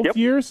think both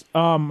years.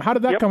 How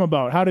did that come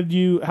about? How did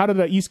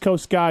the East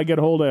Coast guy get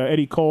a hold of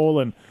Eddie Cole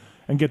and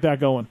get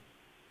that going?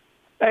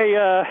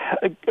 A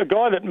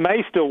guy that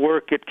may still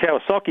work at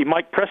Kawasaki,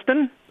 Mike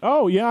Preston.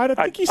 Oh yeah, I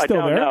think he's still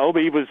there. I don't know,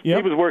 but he was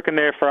working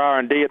there for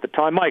R&D at the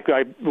time. Mike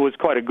was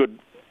quite a good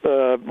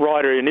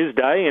rider in his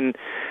day, and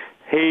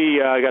he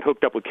got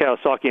hooked up with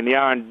Kawasaki in the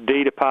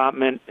R&D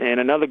department, and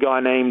another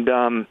guy named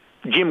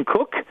Jim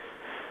Cook.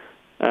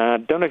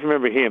 Don't know if you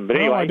remember him, but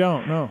anyway. No, I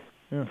don't. No.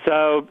 Yeah.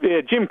 So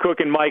Jim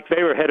Cook and Mike,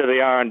 they were head of the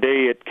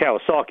R&D at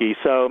Kawasaki.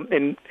 So,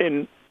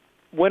 and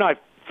when I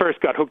first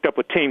got hooked up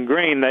with Team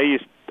Green,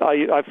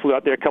 I flew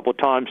out there a couple of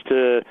times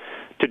to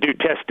do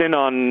testing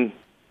on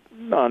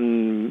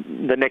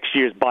the next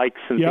year's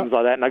bikes and things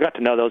like that, and I got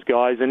to know those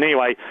guys. And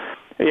anyway,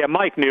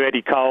 Mike knew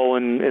Eddie Cole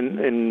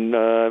and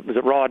was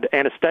it Rod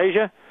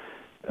Anastasia?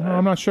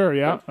 I'm not sure.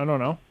 I don't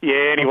know.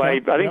 Yeah.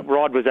 Anyway, okay. I think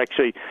Rod was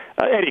actually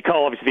Eddie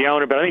Cole, obviously the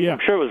owner, but I think I'm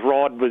sure it was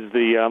Rod was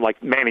the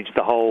managed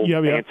the whole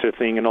Answer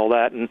thing and all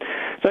that. And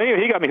so anyway,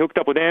 he got me hooked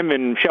up with them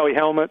and Shoei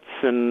helmets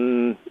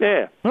and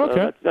Okay.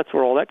 So that's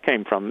where all that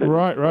came from. And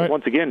right.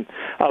 Once again,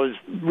 I was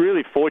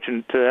really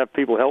fortunate to have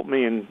people help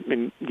me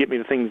and get me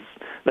the things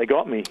they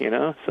got me.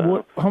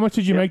 So how much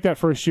did you make that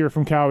first year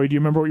from Cowie? Do you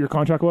remember what your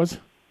contract was?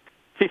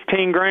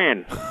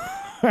 $15,000.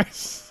 That's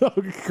so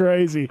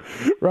crazy,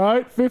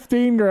 right?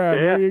 $15,000. Yeah.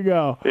 There you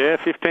go. Yeah,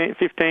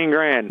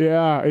 $15,000.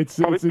 Yeah, it's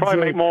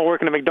probably make more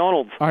working at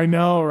McDonald's. I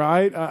know,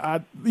 right?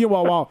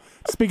 Well,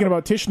 speaking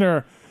about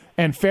Tishner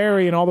and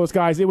Ferry and all those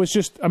guys, it was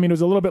just, it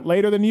was a little bit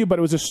later than you, but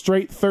it was a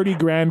straight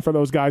 $30,000 for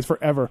those guys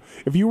forever.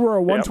 If you were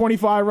a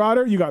 125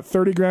 rider, you got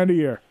 $30,000 a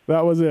year.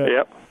 That was it.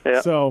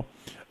 Yep. So,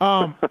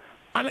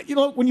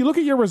 when you look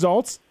at your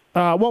results,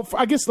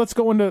 I guess let's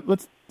go into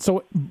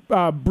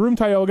Broome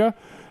Tioga.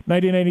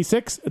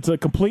 1986. It's a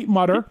complete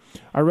mutter.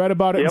 I read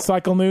about it in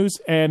Cycle News,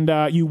 and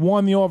you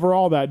won the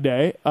overall that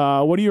day.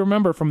 What do you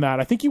remember from that?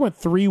 I think you went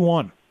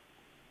 3-1.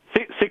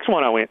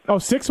 6-1 I went. Oh,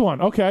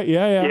 6-1. Okay,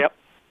 yeah.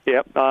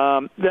 Yep.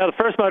 The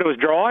first motor was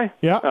dry.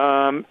 Yeah.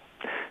 And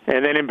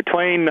then in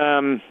between,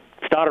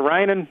 started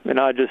raining, and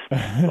I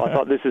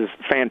thought this is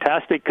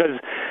fantastic because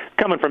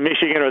coming from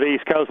Michigan or the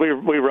East Coast, we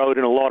rode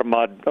in a lot of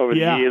mud over the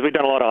years. We've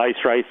done a lot of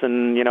ice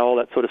racing, all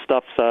that sort of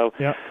stuff. So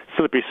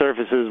slippery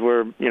surfaces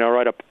were,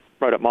 right up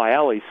right up my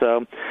alley.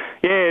 So,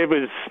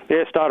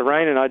 it started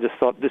raining. I just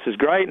thought this is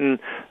great, and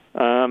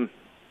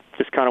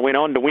just kind of went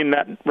on to win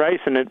that race,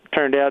 and it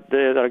turned out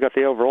that I got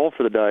the overall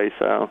for the day.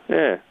 So,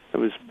 yeah, it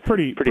was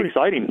pretty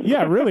exciting.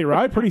 Yeah, really,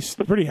 right?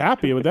 Pretty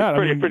happy with that.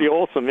 Pretty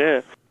awesome,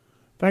 yeah.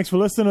 Thanks for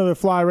listening to the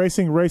Fly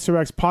Racing Racer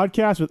X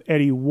podcast with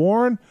Eddie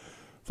Warren.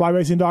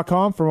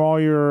 FlyRacing.com for all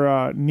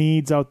your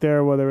needs out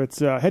there, whether it's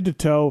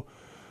head-to-toe,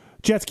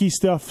 jet ski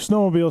stuff,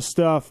 snowmobile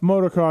stuff,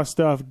 motocross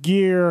stuff,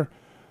 gear,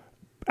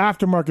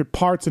 aftermarket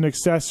parts and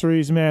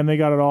accessories. Man, they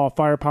got it all.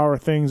 Firepower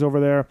things over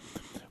there.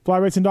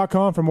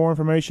 FlyRacing.com for more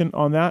information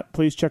on that.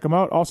 Please check them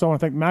out. Also, I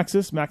want to thank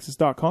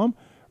Maxxis.com.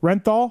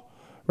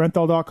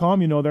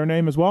 Renthal.com, you know their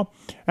name as well.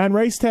 And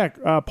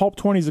Racetech, Pulp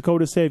 20 is the code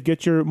to save.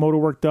 Get your motor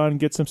work done.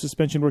 Get some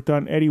suspension work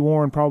done. Eddie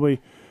Warren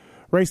probably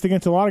raced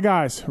against a lot of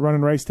guys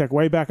running Racetech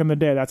way back in the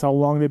day. That's how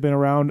long they've been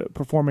around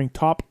performing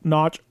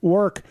top-notch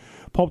work.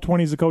 Pulp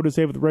 20 is the code to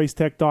save with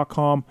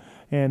Racetech.com.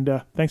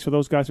 And thanks for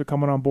those guys for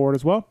coming on board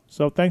as well.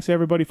 So thanks,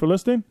 everybody, for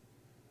listening.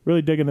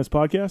 Really digging this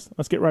podcast.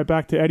 Let's get right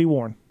back to Eddie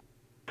Warren.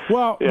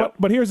 Well,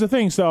 but here's the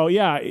thing. So,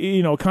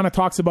 kind of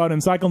talks about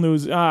in cycle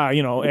news,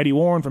 Eddie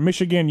Warren from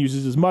Michigan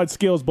uses his mud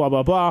skills, blah,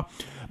 blah, blah.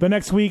 The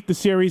next week, the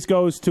series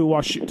goes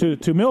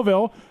to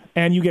Millville,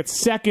 and you get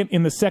second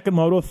in the second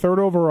moto, third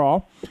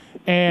overall.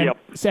 And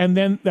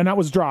then that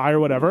was dry or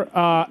whatever.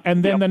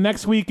 And then the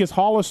next week is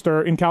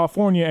Hollister in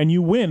California, and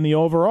you win the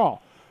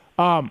overall.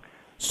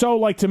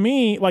 So, to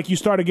me, you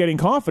started getting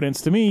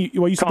confidence. To me,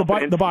 well, you said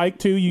the bike,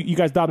 too. You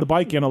guys dialed the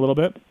bike in a little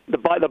bit.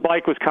 The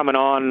bike was coming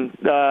on,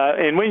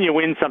 and when you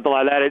win something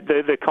like that,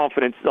 the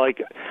confidence,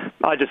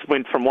 I just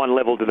went from one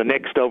level to the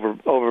next over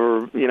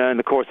in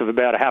the course of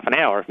about a half an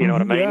hour. You know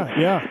what I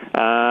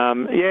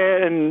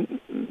mean?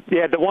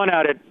 The one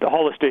out at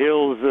Hollister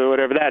Hills or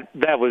whatever,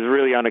 that was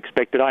really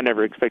unexpected. I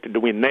never expected to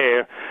win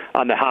there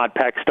on the hard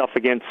pack stuff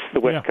against the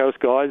West Coast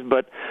guys.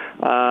 But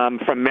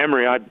from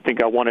memory, I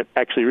think I won it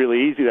actually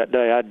really easy that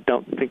day. I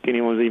don't think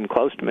anyone was even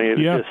close to me. It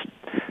was just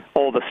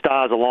all the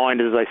stars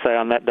aligned, as they say,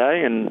 on that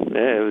day, and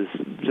it was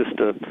just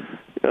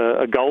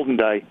a golden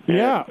day.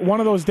 Yeah, one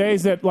of those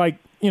days that,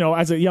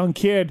 as a young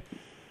kid,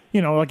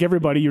 like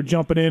everybody, you're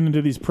jumping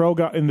into these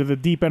into the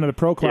deep end of the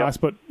pro class,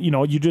 but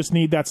you just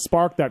need that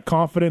spark, that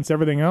confidence,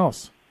 everything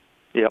else.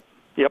 Yep.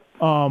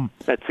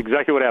 That's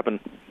exactly what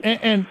happened.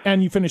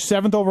 And you finished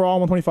 7th overall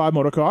in 125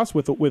 motocross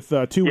with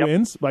 2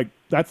 wins.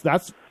 That's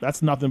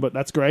nothing, but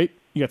that's great.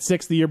 You got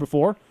 6th the year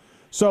before.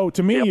 So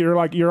to me,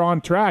 you're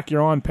on track,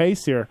 you're on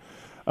pace here.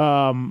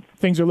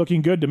 Things are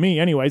looking good to me,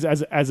 anyways,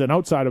 as an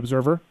outside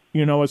observer.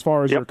 As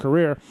far as your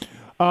career.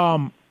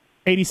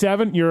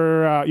 87,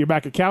 you're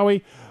back at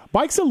Cowie.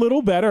 Bike's a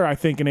little better, I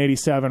think, in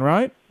 87,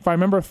 right? If I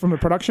remember from the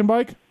production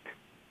bike.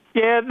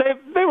 Yeah,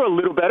 they were a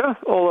little better,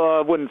 although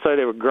I wouldn't say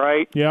they were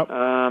great. Yep.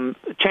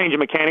 Change of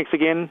mechanics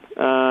again.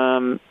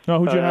 Who'd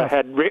you have?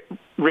 Had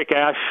Rick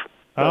Ash.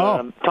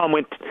 Tom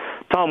went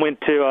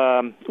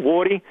to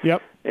Wardy.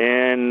 Yep.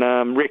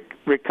 And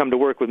Rick come to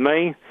work with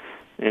me,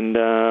 and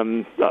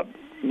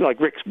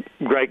Rick's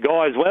a great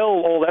guy as well,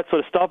 all that sort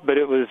of stuff. But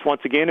it was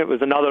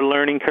another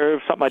learning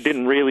curve, something I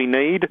didn't really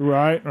need.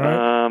 Right.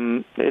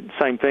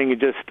 Same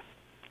thing.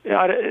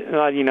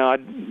 I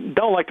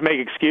don't like to make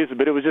excuses,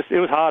 but it was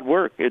hard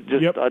work.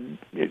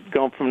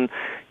 Going from,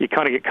 you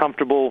kind of get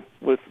comfortable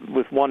with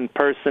one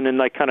person, and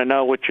they kind of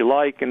know what you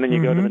like, and then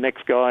you go to the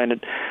next guy, and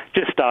it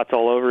just starts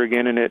all over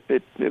again. And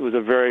it was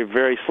a very,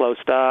 very slow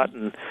start.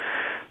 And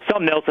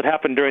something else that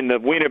happened during the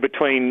winter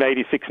between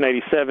 86 and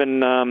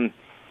 87, and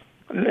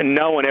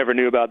no one ever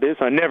knew about this.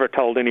 I never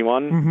told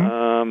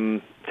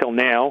anyone till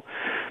now.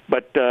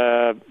 But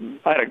I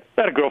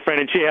had a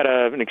girlfriend, and she had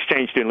an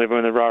exchange student living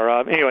in the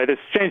rah-rah. Anyway, this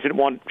exchange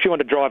student she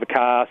wanted to drive a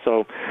car,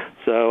 so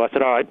I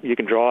said, all right, you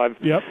can drive.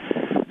 Yep.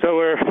 So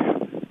we're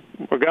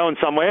going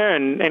somewhere,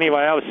 and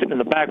anyway, I was sitting in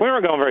the back. We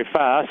weren't going very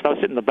fast. I was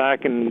sitting in the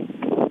back, and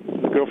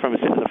the girlfriend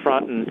was sitting in the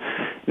front. And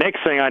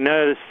next thing I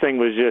know, this thing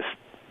was just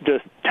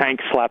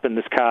tank slapping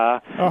this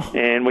car,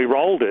 and we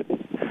rolled it.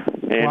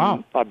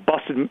 And I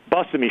busted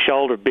my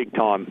shoulder big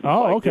time.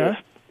 Oh, okay.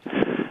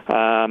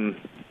 I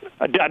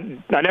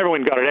never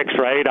went and got it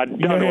X-rayed. I don't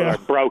know whether I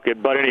broke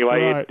it, but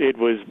anyway, it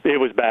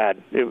was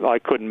bad. I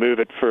couldn't move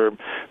it for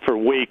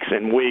weeks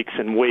and weeks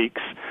and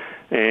weeks.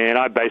 And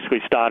I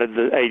basically started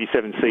the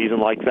 87 season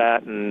like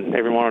that, and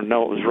everyone wanted to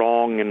know what was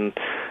wrong. And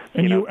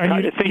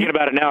thinking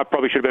about it now, I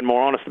probably should have been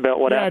more honest about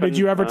what happened. Did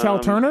you ever tell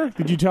Turner?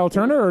 Did you tell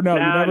Turner, or no?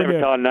 No, I never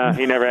told. No,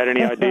 he never had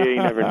any idea. He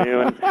never knew.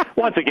 And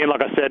once again,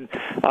 like I said,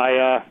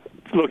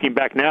 looking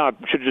back now, I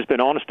should have just been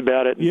honest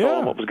about it and told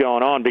him what was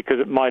going on, because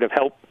it might have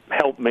helped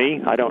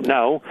me. I don't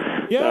know.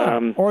 Yeah.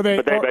 But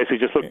they basically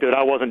just looked at it.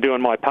 I wasn't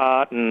doing my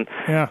part and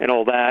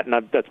all that, and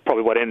that's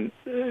probably what in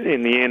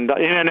the end.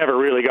 I never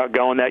really got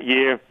going that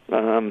year.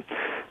 And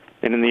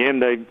in the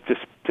end, they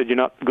just said, "You're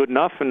not good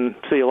enough, and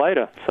see you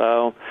later."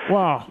 So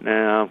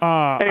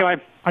anyway.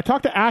 I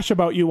talked to Ash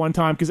about you one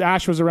time, because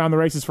Ash was around the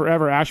races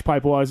forever. Ash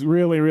Pipe was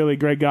really, really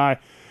great guy,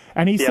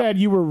 and he said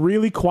you were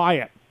really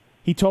quiet.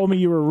 He told me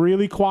you were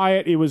really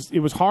quiet. It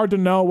was hard to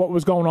know what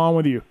was going on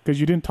with you, because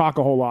you didn't talk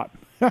a whole lot.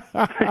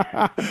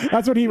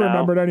 That's what he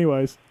remembered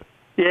anyways.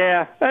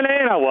 Yeah, and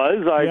I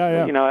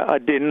was. You know, I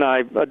didn't.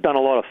 I'd done a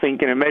lot of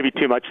thinking, and maybe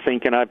too much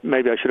thinking.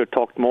 Maybe I should have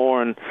talked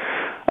more, and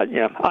you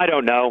know, I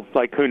don't know.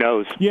 Like, who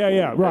knows?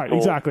 Yeah, right,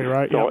 exactly,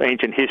 right. It's all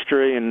ancient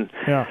history, and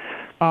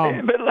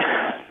but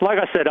like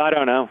I said, I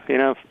don't know. You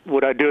know,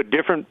 would I do it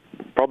different?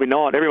 Probably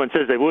not. Everyone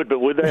says they would, but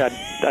would they?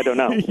 I don't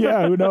know.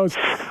 Yeah, who knows?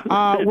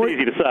 It's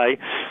easy to say.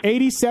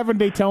 87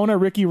 Daytona,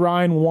 Ricky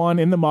Ryan won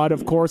in the mud,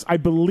 of course. I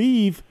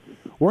believe,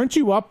 weren't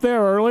you up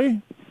there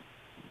early?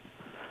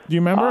 Do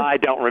you remember? I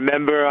don't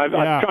remember. I'm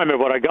trying to remember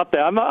what I got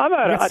there.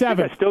 I think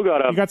I still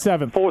got You got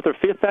 7th. 4th or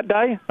 5th that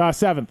day?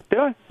 7th. Did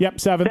I? Yep,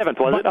 7th. 7th,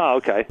 was it? Oh,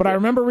 okay. But I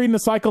remember reading the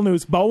cycle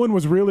news. Bowen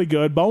was really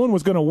good. Bowen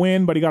was going to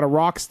win, but he got a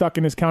rock stuck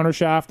in his counter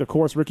shaft. Of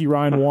course, Ricky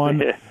Ryan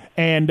won.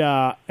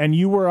 And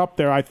you were up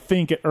there, I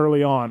think,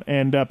 early on.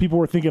 And people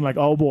were thinking, like,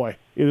 oh, boy,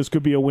 this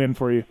could be a win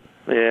for you.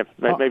 Yeah,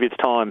 maybe it's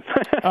time.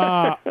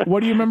 What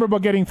do you remember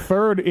about getting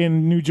 3rd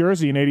in New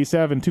Jersey in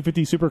 87,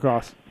 250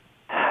 Supercross?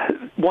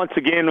 Once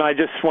again,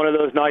 just one of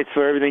those nights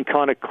where everything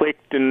kind of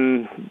clicked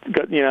and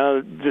got, you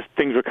know, just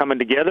things were coming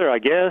together, I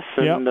guess.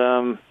 And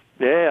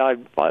I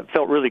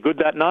felt really good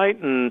that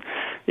night. And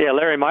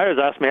Larry Myers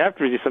asked me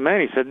afterwards. He said,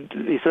 "Man," he said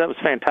that was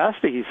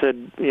fantastic. He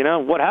said, "You know,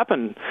 what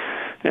happened?"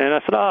 And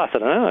I said, I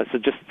don't know. I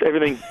said, just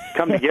everything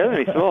come together. And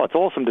he said, "Oh, it's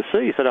awesome to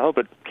see." He said, "I hope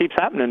it keeps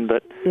happening,"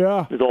 but it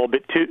was all a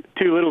bit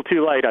too little,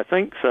 too late, I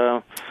think.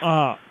 So.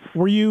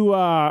 Would you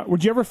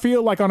ever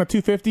feel like on a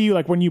 250,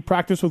 like when you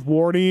practiced with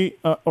Wardy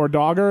or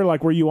Dogger,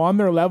 like were you on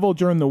their level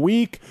during the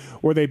week?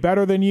 Were they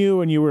better than you,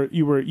 and you were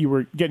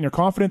getting your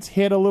confidence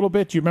hit a little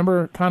bit? Do you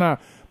remember kind of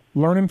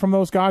learning from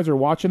those guys or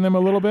watching them a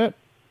little bit?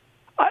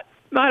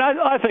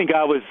 I think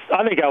I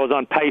was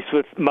on pace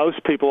with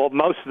most people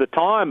most of the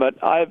time, but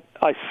I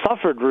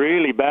suffered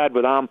really bad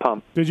with arm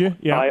pump. Did you?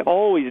 Yeah. I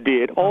always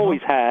did, always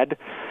had.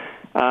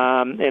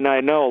 And I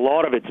know a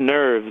lot of it's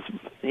nerves,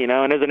 you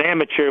know, and as an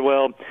amateur,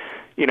 well,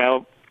 you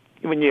know,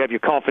 when you have your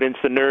confidence,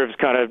 the nerves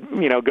kind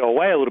of, you know, go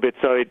away a little bit,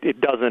 so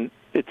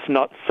it's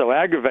not so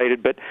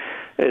aggravated. But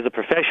as a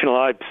professional,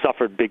 I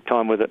suffered big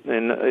time with it,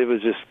 and it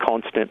was just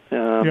constant.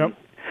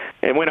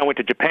 And when I went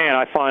to Japan,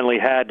 I finally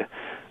had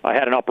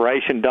an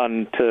operation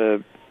done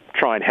to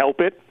try and help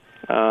it.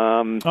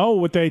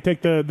 Would they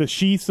take the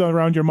sheaths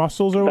around your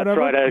muscles or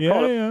whatever? That's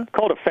right.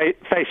 Called a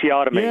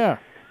fasciotomy. Yeah.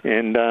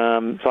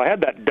 And so I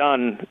had that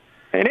done.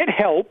 And it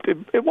helped.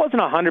 It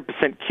wasn't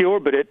 100% cure,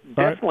 but it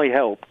definitely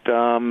helped.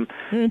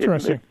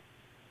 Interesting.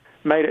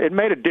 It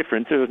made a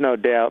difference. There was no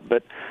doubt.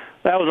 But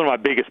that was one of my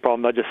biggest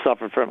problems. I just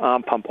suffered from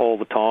arm pump all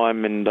the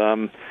time. And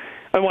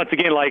once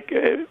again, like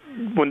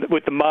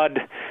with the mud,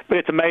 but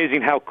it's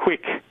amazing how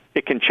quick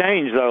it can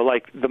change, though.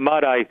 Like the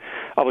mud, I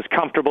was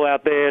comfortable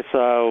out there,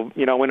 so,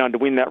 you know, I went on to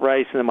win that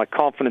race, and then my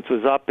confidence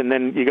was up, and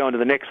then you go into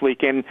the next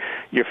weekend,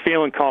 you're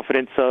feeling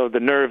confident, so the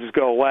nerves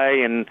go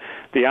away, and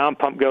the arm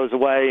pump goes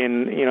away,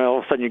 and, you know, all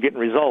of a sudden you're getting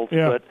results,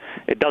 but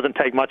it doesn't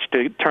take much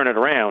to turn it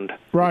around.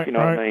 Right, you know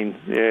what I mean?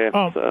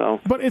 Yeah, so.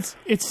 But it's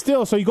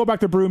still, so you go back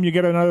to Broome, you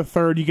get another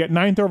 3rd, you get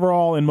 9th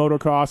overall in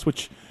motocross,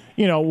 which,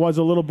 you know, was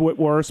a little bit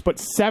worse, but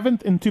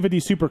 7th in 250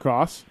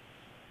 Supercross.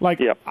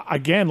 Like,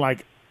 again,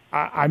 like,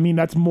 I mean,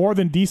 that's more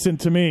than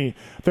decent to me.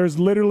 There's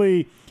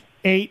literally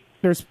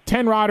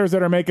 10 riders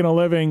that are making a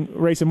living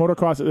racing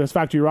motocross as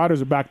factory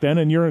riders back then,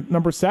 and you're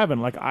number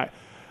 7. Like,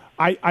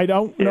 I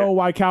don't know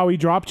why Cowie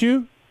dropped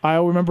you. I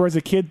remember as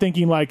a kid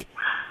thinking, like,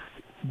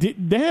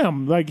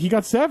 damn, like, he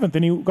got 7th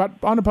and he got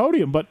on the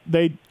podium, but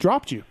they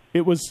dropped you.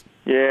 It was...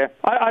 Yeah,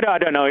 I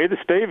don't know either,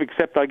 Steve,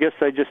 except I guess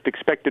they just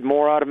expected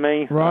more out of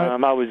me. Right.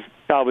 I was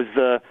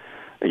the...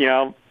 You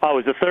know, I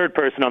was the 3rd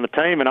person on the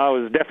team, and I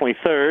was definitely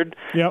 3rd.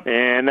 Yep.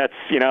 And that's,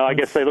 you know, I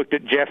guess they looked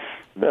at Jeff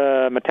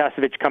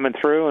Matasevich coming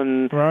through,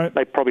 and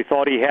they probably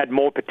thought he had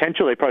more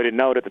potential. They probably didn't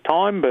know it at the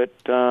time, but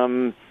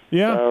so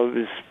it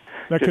was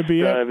could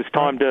be it. It was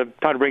time to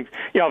bring.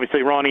 Yeah,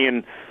 obviously Ronnie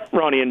and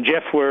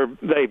Jeff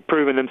they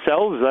proven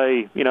themselves.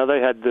 They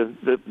had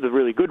the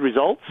really good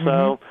results.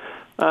 So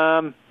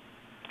I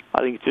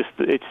think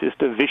it's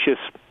just a vicious.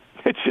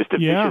 It's just a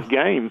vicious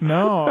game.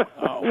 No.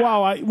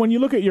 Well, when you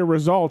look at your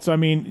results, I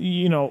mean,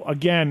 you know,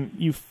 again,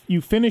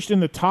 you finished in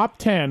the top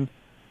 10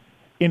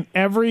 in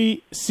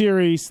every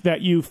series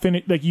that you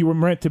finished, like you were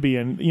meant to be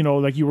in. You know,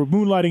 like you were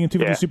moonlighting in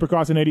 250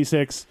 Supercross in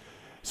 86.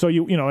 So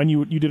you know, and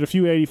you did a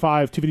few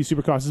 85 250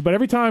 Supercrosses. But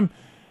every time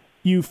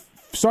you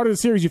started the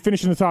series, you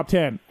finished in the top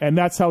 10, and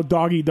that's how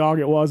dog eat dog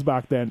it was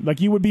back then.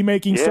 Like you would be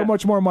making so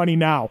much more money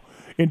now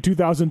in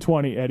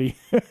 2020, Eddie.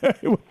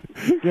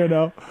 You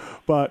know,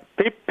 but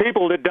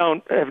people that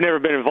have never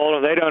been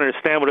involved, they don't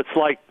understand what it's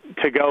like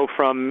to go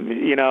from,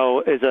 you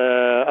know, as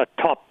a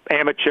top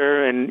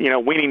amateur and, you know,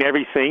 winning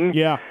everything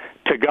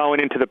to going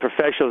into the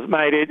professionals.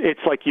 Mate, it's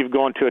like you've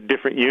gone to a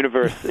different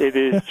universe. It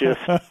is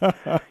just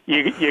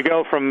you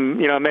go from,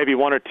 you know, maybe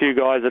 1 or 2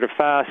 guys that are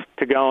fast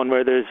to going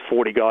where there's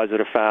 40 guys that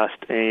are fast,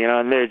 and, you know,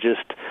 and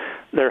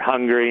they're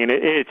hungry, and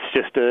it's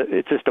just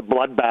a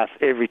bloodbath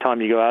every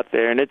time you go out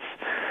there, and it's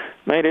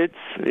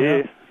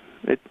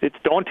it's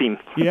daunting,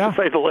 yeah. to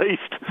say the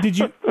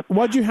least.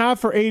 What'd you have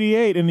for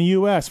 88 in the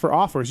U.S. for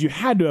offers? You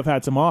had to have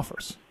had some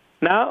offers.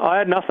 No, I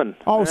had nothing.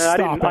 Oh,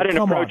 stop! I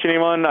didn't approach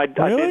anyone.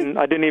 Really?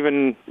 I didn't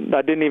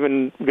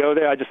even go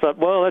there. I just thought,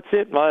 well, that's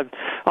it.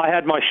 I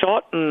had my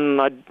shot,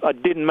 and I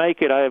didn't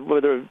make it.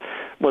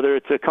 Whether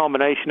it's a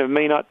combination of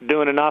me not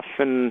doing enough,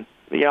 and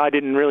I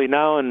didn't really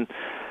know, and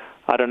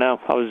I don't know.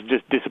 I was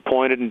just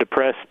disappointed and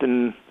depressed,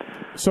 and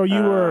so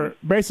you were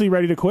basically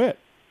ready to quit.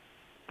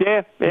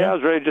 Yeah. I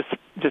was ready just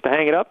to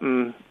hang it up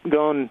and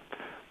go and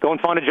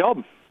find a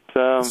job.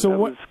 So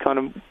what, was kind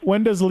of.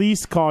 When does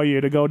Lease call you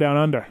to go down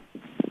under?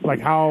 Like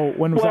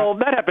when was that? Well,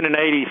 that happened in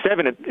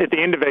 '87. At the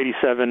end of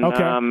 '87,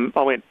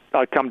 okay.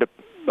 I come to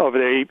over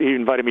there. He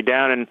invited me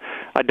down, and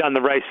I'd done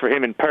the race for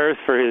him in Perth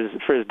for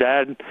his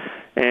dad.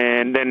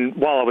 And then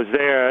while I was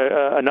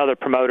there, another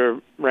promoter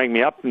rang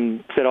me up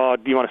and said, "Oh,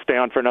 do you want to stay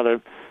on for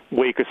another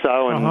week or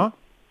so and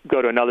go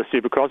to another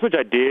Supercross?" Which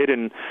I did.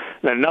 And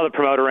then another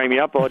promoter rang me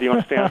up, "Oh, do you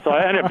want to stay on?" So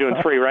I ended up doing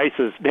 3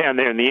 races down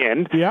there in the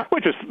end,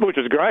 which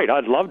was great. I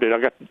loved it. I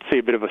got to see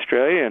a bit of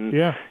Australia and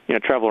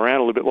travel around a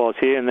little bit while I was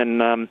here. And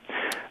then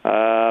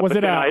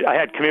I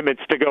had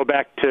commitments to go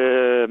back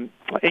to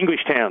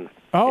Englishtown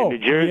in New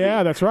Jersey.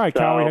 Yeah, that's right.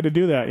 So, Cowie had to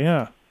do that.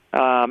 Yeah.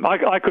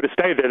 I could have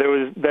stayed there.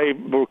 They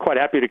were quite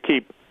happy to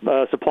keep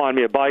supplying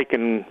me a bike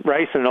and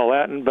racing and all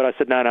that. But I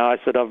said no. I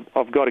said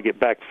I've got to get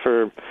back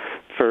for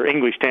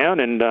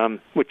Englishtown, and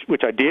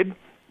which I did.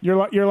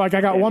 You're like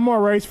I got one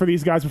more race for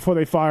these guys before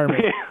they fire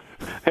me.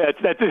 That's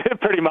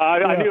pretty much.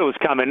 I knew it was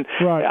coming.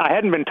 Right. I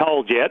hadn't been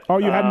told yet. Oh,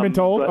 you hadn't been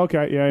told?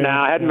 Okay. Yeah. No,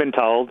 I hadn't been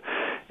told.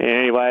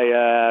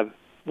 Anyway,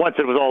 once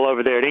it was all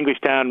over there at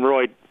Englishtown,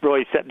 Roy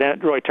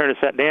Turner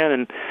sat down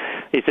and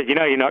he said,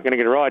 "You're not going to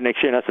get a ride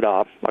next year." And I said,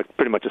 "Oh, I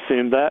pretty much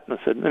assumed that." And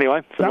I said,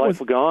 "Anyway, so life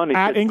will go on." He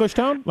at said,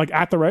 Englishtown, like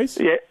at the race?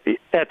 Yeah,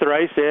 at the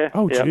race. Yeah.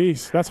 Oh,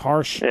 jeez, that's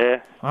harsh.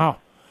 Yeah. Wow.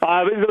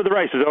 The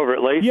race was over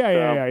at least.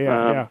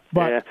 Yeah.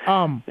 But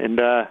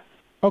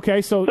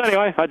okay, so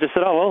anyway, I just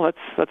said, "Oh well,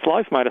 that's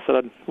life, mate." I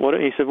said, "What?"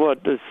 He said,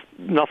 "What? There's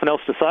nothing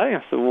else to say."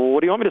 I said, "Well,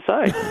 what do you want me to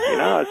say?"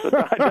 I said,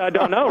 "I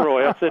don't know,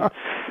 Roy." I said,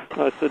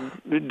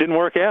 "It didn't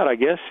work out, I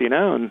guess."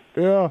 And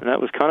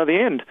that was kind of the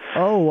end.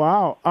 Oh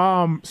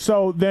wow.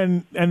 So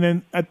then,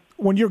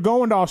 when you're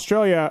going to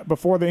Australia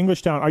before the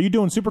Englishtown, are you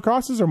doing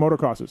supercrosses or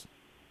motocrosses?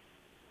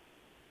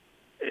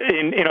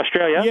 In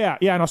Australia?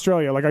 Yeah, in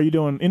Australia. Like, are you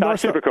doing indoor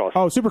Supercross.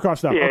 Oh, Supercross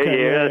stuff. Yeah,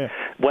 okay. yeah.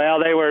 Well,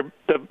 they were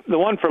the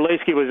one for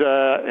Leesky was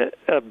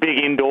a big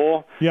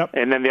indoor. Yep.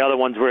 And then the other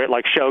ones were at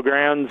like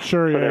showgrounds.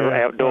 Sure. So they were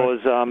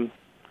outdoors. Right.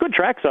 Good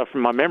tracks, though,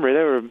 from my memory.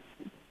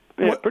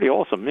 They were pretty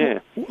awesome. Yeah.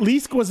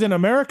 Leesk was in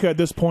America at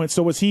this point,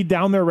 so was he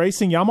down there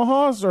racing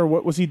Yamahas, or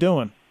what was he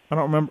doing? I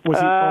don't remember.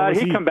 Was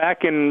he come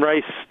back and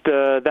raced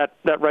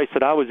that race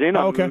that I was in.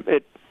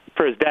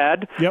 For his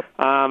dad. Yep.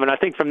 And I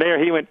think from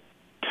there he went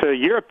to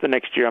Europe the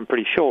next year, I'm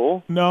pretty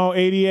sure. No,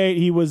 88,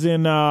 he was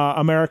in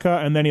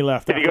America, and then he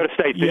left. Did he go to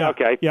States? Yeah.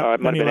 Okay. Yeah.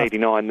 It might have been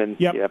 89 then.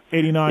 Yep. Yeah.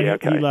 89, yeah,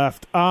 okay. He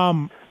left.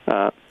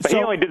 But he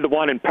only did the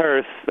one in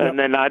Perth, and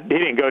then he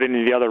didn't go to any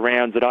of the other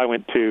rounds that I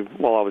went to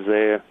while I was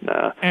there.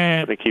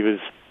 I think he was...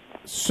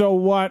 So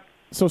what?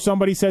 So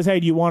somebody says, "Hey,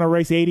 do you want to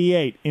race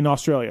 88 in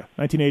Australia,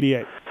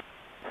 1988?"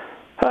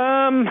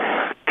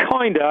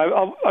 Kind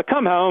of. I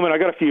come home and I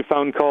got a few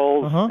phone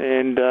calls,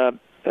 and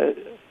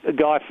a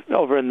guy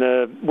over in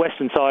the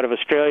western side of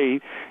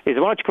Australia, he said,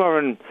 "Why don't you come over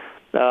and..."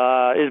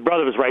 his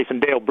brother was racing,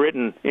 Dale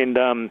Britton,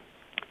 and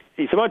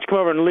he said, "Why don't you come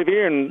over and live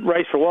here and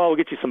race for a while? We'll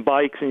get you some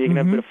bikes and you can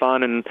have a bit of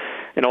fun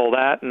and all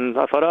that." And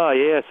I thought, oh,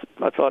 yes.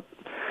 I thought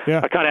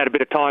I kind of had a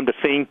bit of time to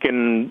think,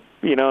 and,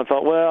 I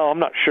thought, well, I'm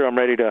not sure I'm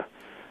ready to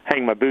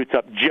hang my boots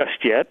up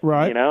just yet.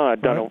 Right. I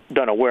don't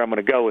know where I'm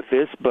going to go with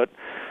this. But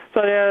so,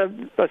 I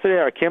said,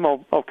 "Yeah, Kim,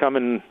 I'll come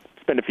and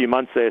spend a few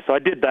months there." So I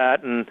did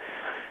that, and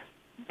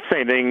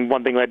same thing,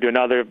 one thing led to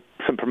another.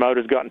 Some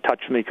promoters got in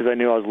touch with me because they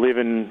knew I was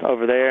living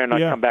over there, and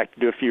I'd come back to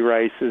do a few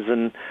races.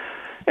 And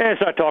I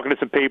started talking to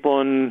some people,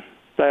 and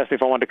they asked me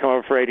if I wanted to come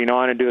over for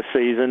 89 and do a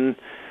season.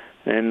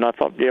 And I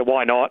thought, yeah,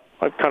 why not?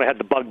 I kind of had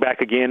the bug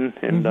back again.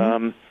 And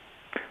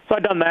so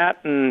I'd done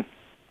that, and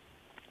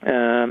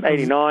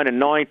 89 and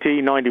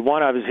 90,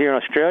 91, I was here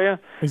in Australia.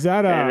 Is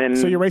that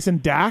so you're racing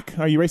Dak?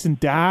 Are you racing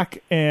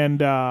Dak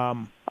and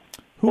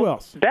who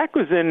else? Dak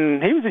was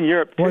in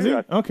Europe too. Was he?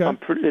 Okay.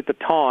 At the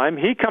time.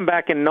 He come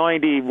back in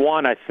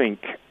 91, I think,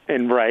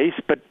 and race,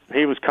 but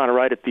he was kind of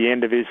right at the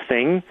end of his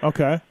thing.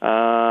 Okay.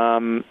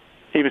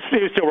 He was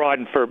still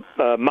riding for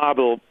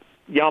Marble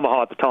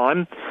Yamaha at the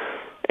time,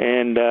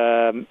 and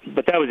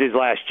but that was his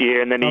last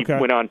year, and then he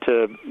went on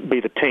to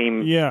be the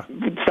team,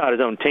 start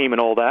his own team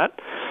and all that.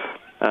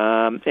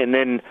 And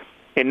then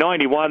in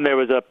 91 there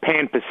was a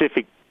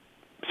Pan-Pacific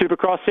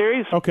Supercross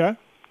series. Okay.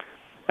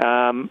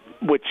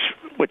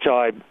 Which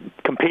I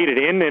competed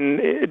in,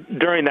 and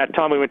during that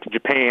time we went to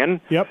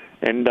Japan. Yep.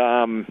 And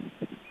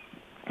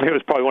it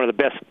was probably one of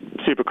the best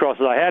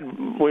Supercrosses I had.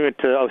 We went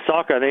to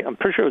Osaka. I'm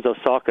pretty sure it was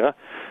Osaka,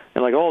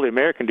 and like all the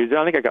American dudes.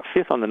 I think I got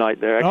 5th on the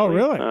night there. Actually. Oh,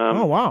 really?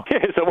 Oh, wow.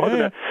 Yeah, so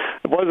it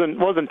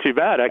wasn't too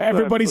bad. Actually,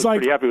 Everybody's I was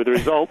pretty happy with the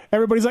result.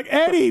 Everybody's like,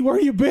 Eddie, where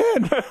you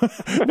been? What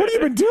have you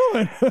been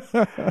doing?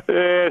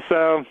 Yeah,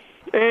 so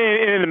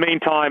in the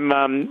meantime,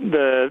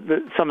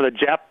 some of the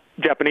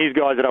Japanese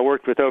guys that I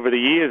worked with over the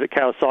years at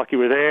Kawasaki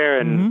were there,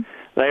 and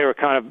they were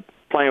kind of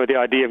playing with the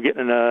idea of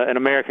getting an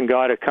American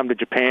guy to come to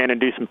Japan and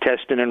do some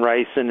testing and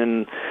racing,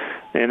 and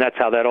that's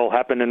how that all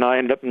happened. And I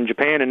ended up in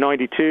Japan in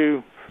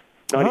 92,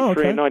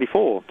 93, and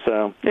 94.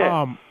 So,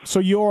 yeah.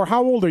 So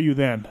how old are you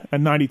then?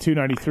 At 92,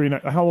 93,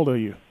 how old are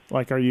you?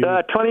 Like, are you?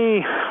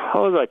 20,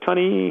 what was I,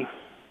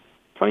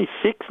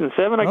 26 and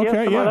 7, I guess.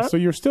 Okay, yeah. Like that. So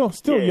you're still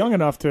young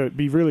enough to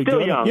be really still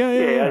good. Young.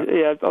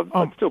 Yeah.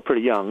 I'm still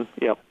pretty young.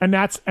 Yep. And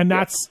that's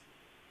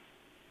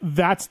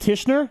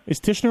Tishner? Is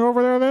Tishner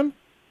over there then?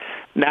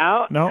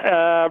 No.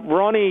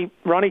 Ronnie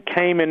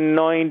came in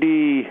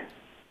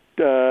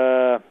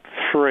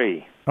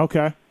 93.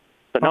 Okay.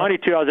 So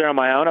 92, I was there on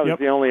my own. I was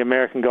the only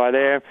American guy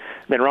there.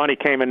 Then Ronnie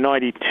came in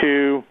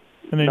 92,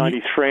 and then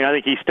 93. And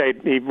I think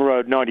he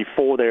rode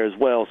 94 there as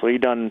well. So I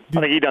think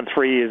he done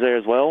 3 years there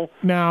as well.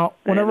 Now,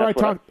 whenever I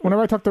talk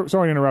to,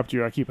 sorry to interrupt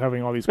you, I keep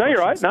having all these questions.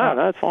 No, you're right. No,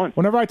 that's fine.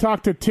 Whenever I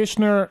talk to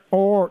Tishner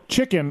or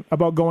Chicken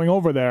about going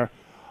over there,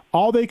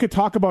 all they could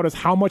talk about is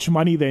how much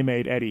money they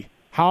made, Eddie.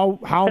 How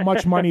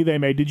much money they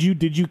made. Did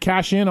you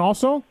cash in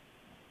also?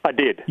 I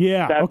did.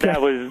 Yeah.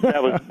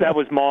 That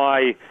was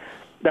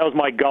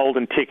my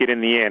golden ticket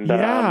in the end.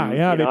 I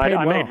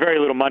made very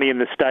little money in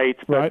the States,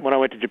 but when I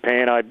went to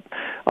Japan, I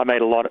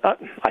made a lot.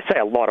 I say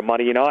a lot of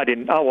money. I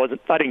didn't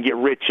get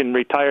rich and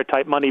retire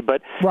type money,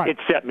 but it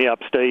set me up,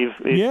 Steve.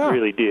 It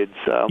really did.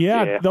 So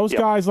those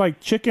guys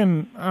like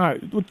Chicken.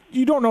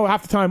 You don't know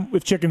half the time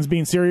if Chicken's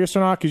being serious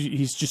or not because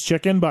he's just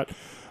Chicken, but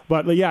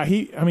yeah,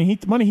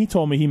 the money he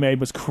told me he made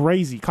was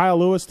crazy. Kyle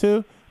Lewis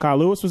too. Kyle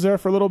Lewis was there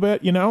for a little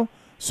bit,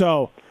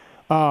 So.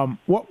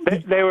 What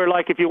they were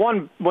like, if you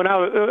won when I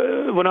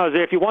was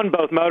there, if you won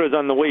both motors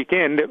on the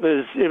weekend, it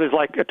was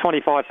like a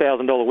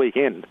 $25,000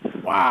 weekend.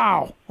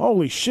 Wow,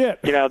 holy shit!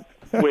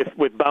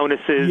 With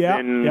bonuses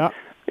and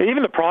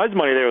even the prize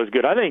money there was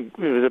good. I think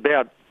it was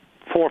about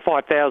 $4,000 or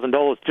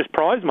 $5,000 just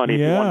prize money if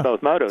you won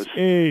both motos.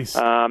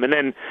 And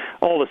then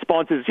all the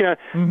sponsors,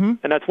 and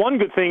that's one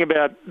good thing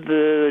about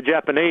the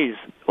Japanese.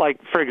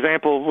 Like, for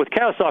example, with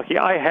Kawasaki,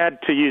 I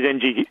had to use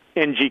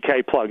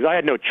NGK plugs. I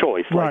had no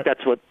choice. Like,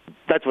 that's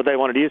what they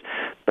wanted to use.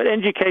 But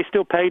NGK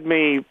still paid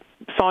me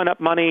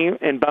sign-up money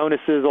and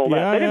bonuses, all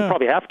that. They didn't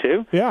probably have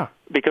to. Yeah.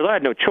 Because I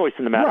had no choice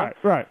in the matter.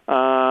 Right.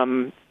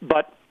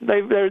 But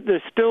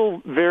they're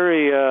still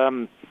very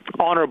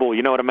honorable,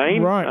 you know what I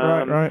mean?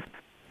 Right.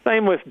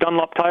 Same with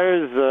Dunlop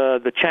tires,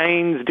 the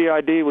chains,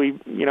 DID. We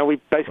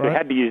basically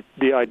had to use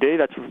DID.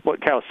 That's what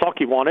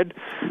Kawasaki wanted,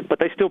 but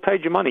they still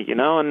paid you money,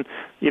 and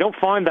you don't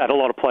find that a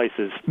lot of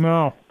places.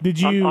 No. Did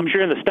you? I'm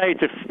sure in the States,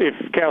 if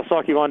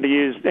Kawasaki wanted to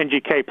use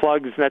NGK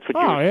plugs, that's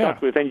what you were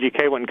stuck with.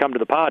 NGK wouldn't come to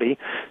the party.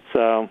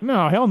 So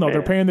no, hell no.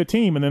 They're paying the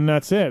team, and then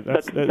that's it.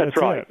 That's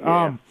right.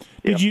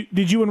 It.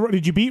 Did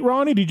you beat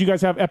Ronnie? Did you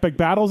guys have epic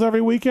battles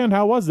every weekend?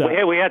 How was that?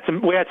 Yeah, we had some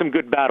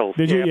good battles.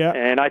 Did you? Yeah.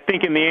 And I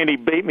think in the end he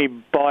beat me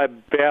by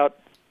about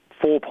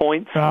 4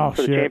 points for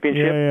the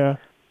championship. Yeah.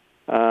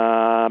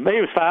 He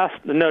was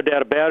fast, no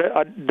doubt about it.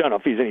 I don't know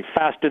if he's any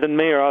faster than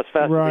me or I was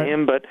faster than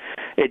him, but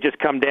it just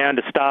come down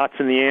to starts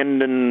in the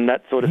end and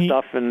that sort of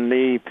stuff. And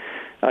he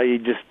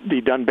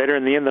done better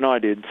in the end than I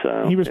did.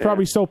 So he was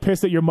probably so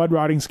pissed at your mud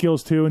riding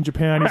skills too in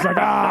Japan. He's like,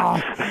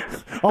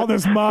 all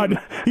this mud.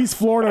 He's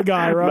Florida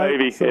guy, right?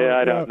 Maybe. So,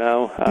 I don't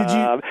know. Did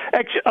you?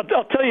 Actually,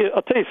 I'll tell you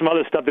some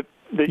other stuff that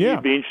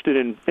you'd be interested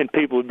in and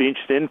people would be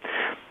interested in.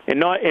 In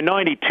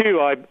 92,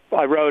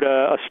 I rode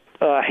a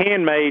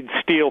handmade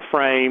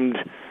steel-framed,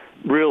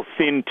 real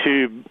thin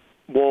tube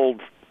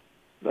walled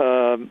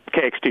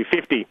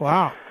KX250.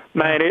 Wow.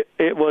 Man,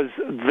 it was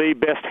the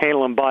best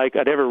handling bike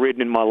I'd ever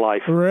ridden in my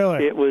life.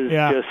 Really? It was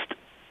just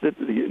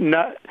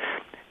not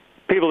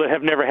people that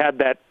have never had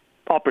that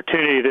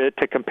opportunity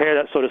to compare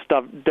that sort of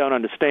stuff don't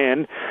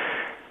understand.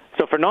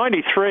 So for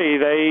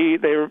 93,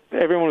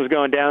 everyone was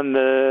going down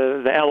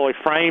the alloy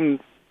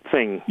frame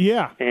thing.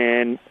 Yeah.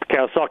 And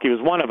Kawasaki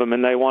was one of them,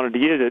 and they wanted to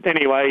use it.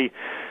 Anyway,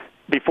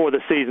 before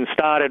the season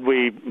started,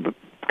 a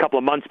couple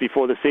of months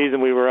before the season,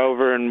 we were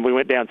over and we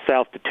went down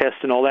south to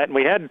test and all that. And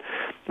we had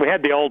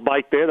the old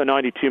bike there, the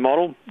 92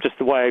 model, just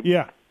the way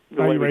we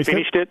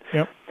finished it.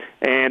 Yep.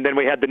 And then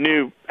we had the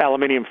new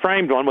aluminum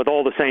framed one with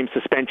all the same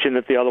suspension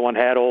that the other one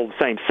had, all the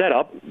same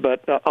setup,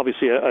 but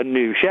obviously a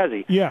new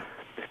chassis. Yeah.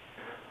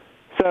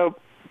 So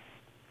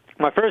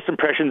my first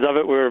impressions of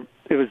it were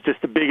it was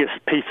just the biggest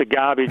piece of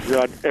garbage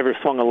that I'd ever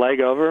swung a leg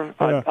over.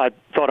 Yeah. I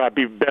thought I'd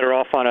be better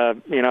off on a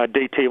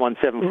DT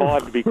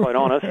 175 to be quite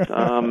honest.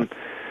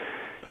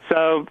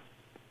 So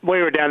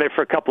we were down there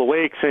for a couple of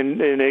weeks,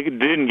 and it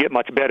didn't get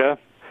much better.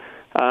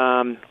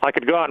 I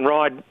could go out and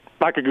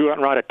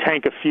ride a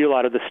tank of fuel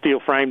out of the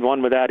steel framed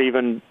one without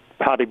even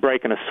hardly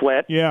breaking a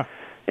sweat. Yeah.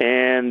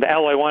 And the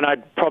alloy one,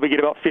 I'd probably get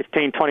about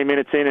 15, 20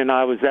 minutes in, and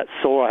I was that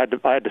sore. I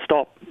had to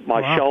stop.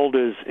 My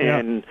shoulders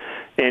and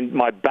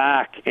my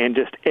back and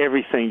just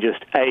everything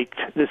just ached.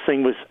 This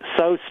thing was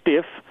so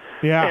stiff,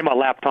 and my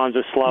lap times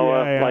were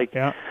slower.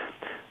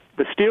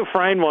 The steel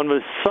frame one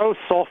was so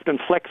soft and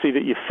flexy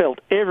that you felt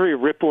every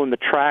ripple in the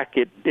track.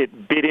 It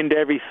bit into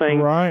everything.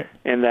 Right.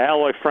 And the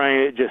alloy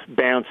frame, it just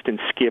bounced and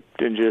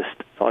skipped and just,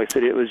 like I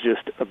said, it was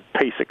just a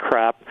piece of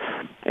crap.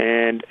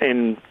 And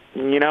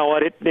you know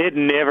what? It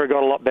never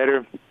got a lot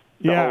better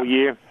the whole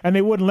year. And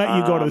they wouldn't let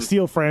you go to the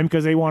steel frame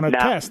because they want to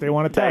test. They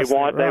want to test.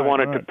 They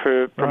wanted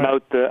to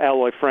promote the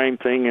alloy frame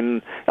thing.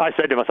 And I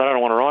said to them, I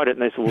don't want to ride it.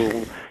 And they said,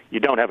 well, you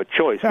don't have a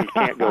choice. You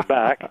can't go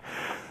back.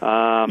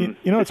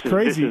 It's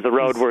crazy. This is the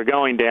road we're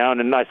going down.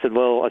 And I said,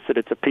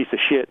 it's a piece of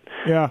shit.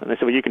 Yeah. And they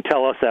said, well, you can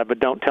tell us that, but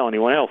don't tell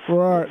anyone else.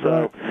 Right,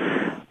 so,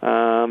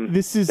 that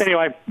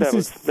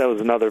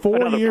was another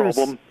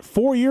problem.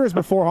 4 years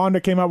before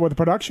Honda came out with a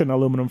production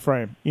aluminum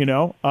frame,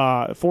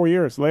 4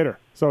 years later.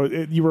 So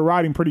you were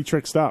riding pretty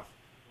trick stuff.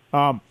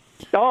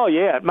 Oh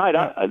yeah, mate.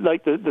 I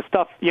like the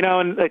stuff,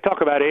 and they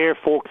talk about air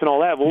forks and all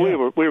that. Well,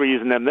 we were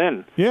using them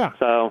then. Yeah.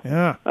 So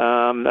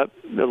a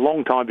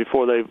long time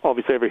before they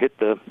obviously ever hit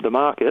the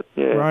market.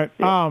 Yeah. Right.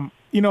 Yeah.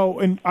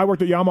 And I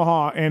worked at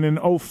Yamaha, and in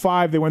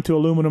 2005 they went to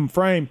aluminum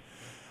frame.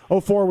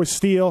 2004 was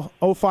steel.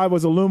 2005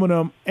 was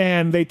aluminum,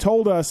 and they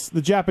told us,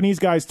 the Japanese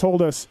guys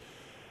told us,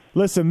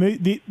 listen,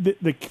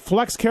 the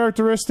flex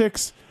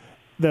characteristics,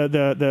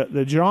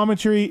 the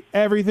geometry,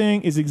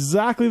 everything is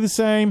exactly the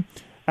same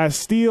as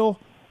steel.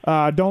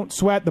 Don't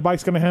sweat. The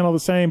bike's going to handle the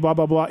same. Blah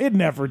blah blah. It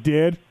never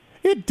did.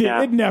 It did.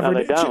 Yeah, it never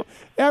did.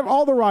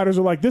 All the riders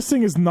are like, this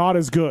thing is not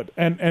as good.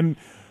 And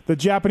the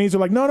Japanese are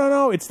like,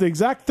 no. It's the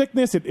exact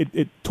thickness. It's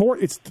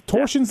the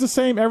torsion's the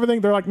same.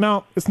 Everything. They're like,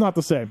 no, it's not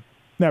the same.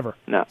 Never.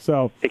 No.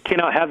 So it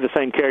cannot have the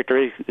same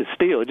characteristics as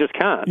steel. It just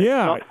can't.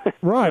 Yeah.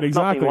 Right.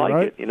 Exactly. Nothing like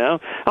right. it.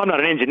 I'm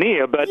not an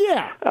engineer, but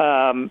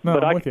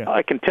but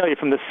I can tell you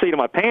from the seat of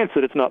my pants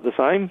that it's not the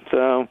same.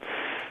 So.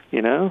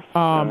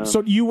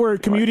 So you were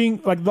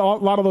commuting, like a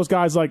lot of those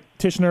guys like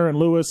Tishner and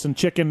Lewis and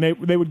Chicken, they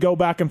would go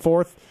back and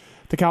forth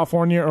to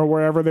California or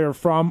wherever they were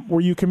from.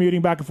 Were you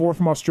commuting back and forth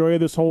from Australia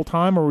this whole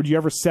time, or were you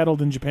ever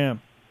settled in Japan?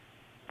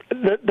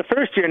 The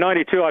first year,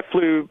 92, I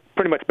flew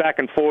pretty much back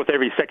and forth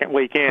every second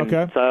weekend.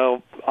 Okay.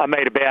 So I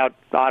made about,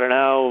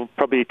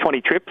 probably 20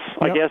 trips,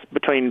 I guess,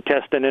 between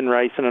testing and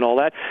racing and all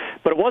that.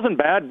 But it wasn't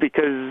bad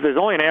because there's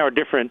only an hour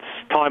difference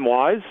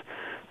time-wise.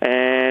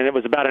 And it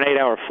was about an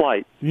 8-hour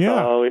flight.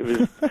 Yeah. So it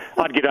was.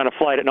 I'd get on a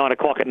flight at 9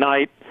 o'clock at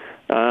night,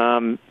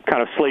 kind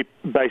of sleep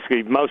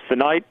basically most of the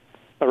night.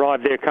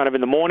 Arrived there kind of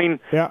in the morning.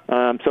 Yeah.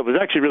 So it was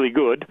actually really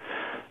good.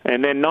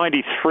 And then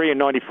 93 and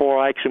 94,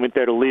 I actually went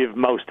there to live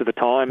most of the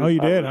time. Oh, you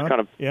did, I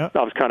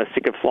was kind of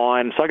sick of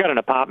flying, so I got an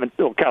apartment.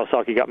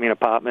 Kawasaki got me an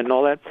apartment and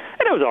all that,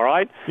 and it was all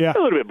right. Yeah. A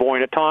little bit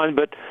boring at times,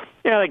 but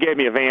they gave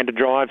me a van to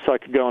drive so I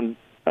could go and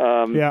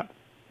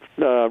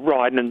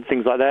riding and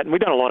things like that. And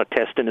we've done a lot of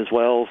testing as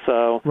well.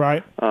 So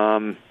right.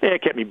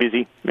 It kept me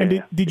busy.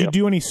 And did you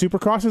do any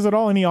supercrosses at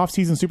all? Any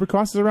off-season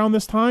supercrosses around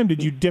this time?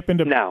 Did you dip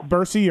into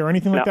Bercy or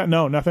anything like that?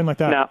 No, nothing like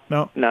that.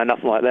 No,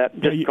 nothing like that.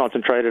 Just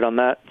concentrated on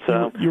that.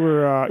 So you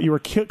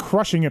were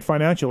crushing it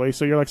financially.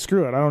 So you're like,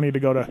 screw it. I don't need to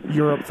go to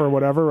Europe for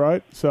whatever,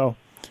 right? So.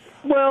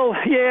 Well,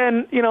 yeah,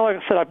 and like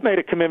I said, I've made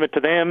a commitment to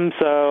them,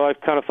 so I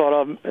kind of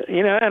thought,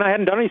 and I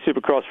hadn't done any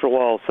Supercross for a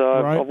while, so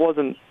right. I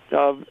wasn't.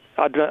 I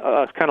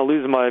was kind of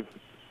losing my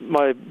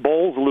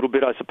balls a little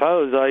bit, I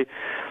suppose.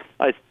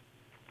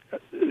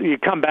 You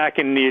come back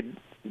and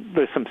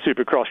there's some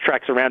Supercross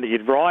tracks around that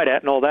you'd ride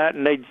at and all that,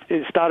 and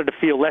it started to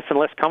feel less and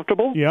less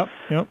comfortable. Yep.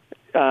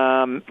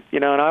 And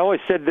I always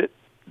said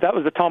that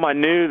was the time I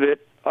knew that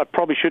I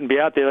probably shouldn't be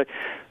out there.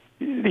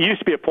 There used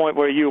to be a point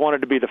where you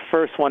wanted to be the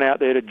first one out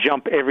there to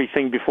jump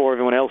everything before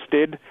everyone else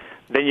did.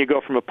 Then you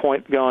go from a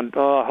point going,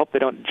 I hope they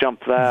don't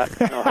jump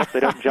that. I hope they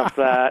don't jump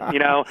that,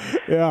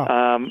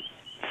 Yeah.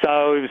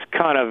 So it was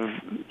kind of,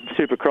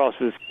 Supercross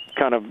was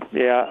kind of,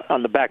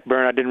 on the back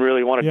burner. I didn't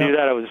really want to do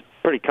that. I was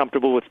pretty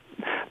comfortable with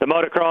the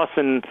motocross,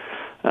 and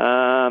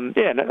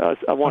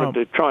I wanted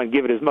to try and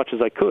give it as much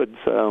as I could.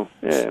 So,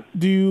 yeah.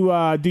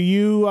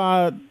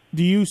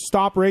 Do you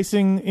stop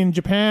racing in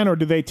Japan, or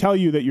do they tell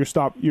you that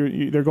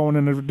they're going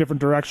in a different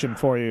direction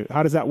for you?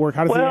 How does that work?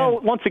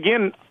 Once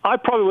again, I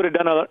probably would have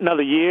done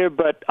another year,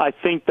 but I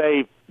think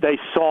they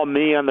saw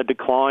me on the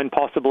decline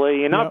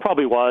possibly, and I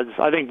probably was.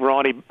 I think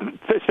Ronnie,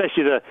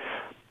 especially the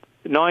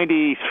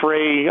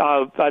 93,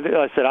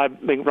 I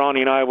think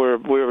Ronnie and I we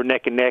were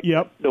neck and neck.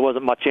 Yep. There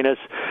wasn't much in us.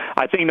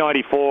 I think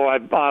 94,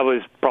 I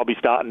was probably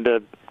starting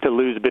to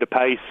lose a bit of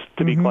pace,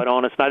 to be quite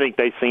honest. And I think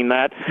they've seen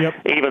that. Yep.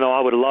 Even though I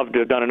would have loved to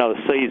have done another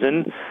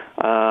season,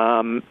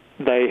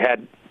 they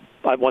had,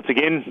 once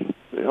again,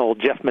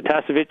 old Jeff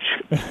Matasevich.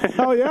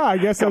 Oh yeah, I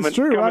guess that's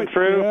true. Coming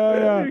through,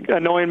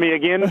 annoying me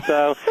again.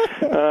 So,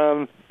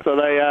 so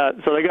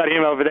they got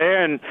him over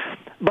there,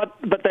 but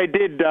they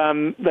did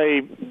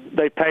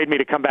they paid me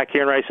to come back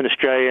here and race in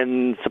Australia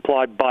and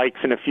supply bikes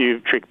and a few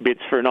trick bits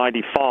for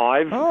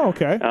 95. Oh,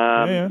 okay.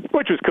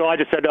 Which was cool. I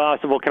just said,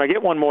 well, can I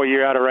get one more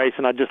year out of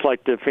racing? I'd just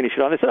like to finish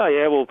it on. They said,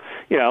 well,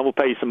 we'll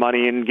pay you some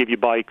money and give you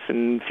bikes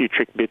and a few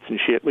trick bits and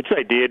shit, which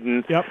they did,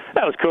 and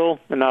that was cool,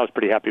 and I was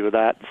pretty happy with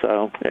that.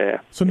 So, yeah.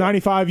 So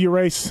 95, you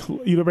raced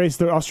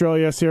the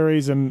Australia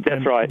series, and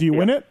that's right. Do you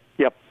win it?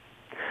 Yep.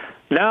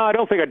 No, I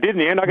don't think I did in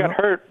the end. I got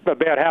hurt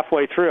about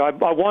halfway through. I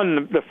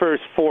won the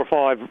first 4 or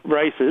 5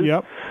 races.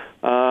 Yep.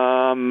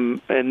 And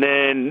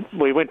then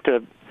we went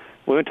to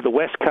the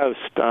West Coast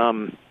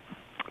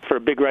for a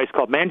big race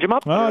called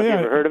Manjimup. Oh, yeah. You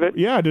ever heard of it?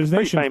 Yeah, Des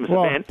Nations. Famous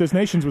event. Des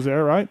Nations was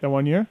there, right? That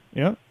one year?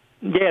 Yeah.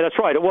 Yeah, that's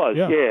right. It was.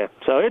 Yeah.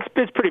 So it's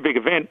a pretty big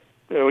event.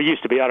 It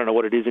used to be. I don't know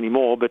what it is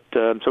anymore. But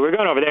so we're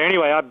going over there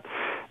anyway.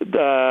 It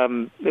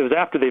was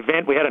after the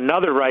event. We had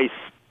another race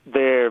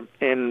there,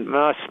 and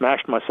I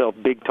smashed myself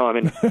big time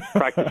in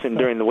practicing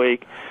during the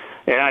week,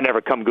 and I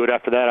never come good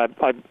after that.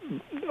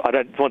 I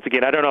don't, once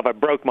again, I don't know if I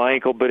broke my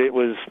ankle, but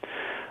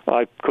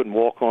I couldn't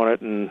walk on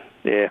it, and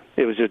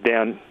it was just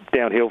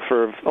downhill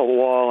for a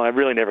while, and I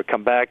really never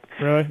come back.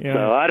 Really? Yeah.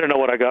 So I don't know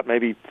what I got,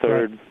 maybe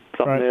third,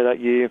 something there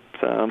that year.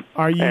 So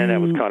and that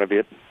was kind of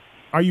it.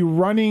 Are you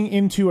running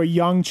into a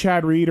young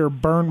Chad Reed or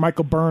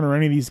Michael Byrne or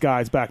any of these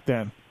guys back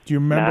then? Do you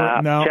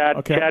remember? No.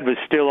 Chad was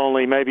still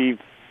only maybe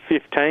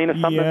 15 or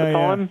something at the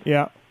time.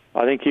 Yeah.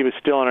 I think he was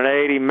still on an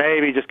 80,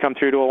 maybe just come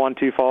through to a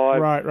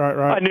 125. Right.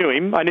 I knew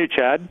him. I knew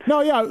Chad.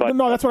 No,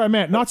 that's what I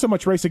meant. Not so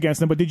much race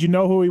against him, but did you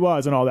know who he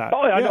was and all that?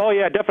 Oh,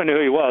 yeah, I definitely knew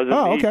who he was.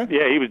 Oh, okay.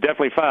 He was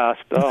definitely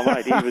fast. Oh,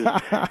 mate, he was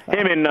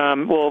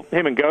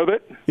him and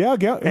Gobert. Yeah,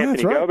 Anthony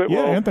that's right. Gobert.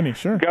 Yeah, well, Anthony,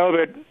 sure.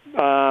 Gobert,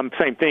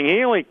 same thing.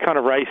 He only kind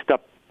of raced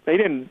up. He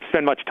didn't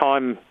spend much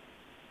time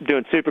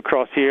doing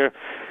Supercross here,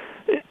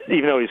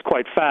 even though he was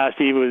quite fast.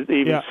 He was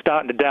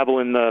starting to dabble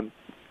in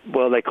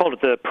they called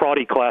it the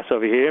Proddy class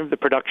over here, the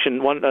production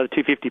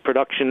 250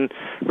 production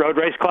road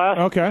race class.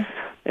 Okay.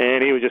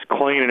 And he was just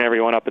cleaning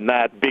everyone up in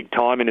that big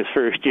time in his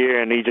first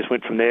year, and he just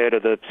went from there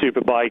to the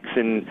super bikes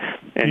and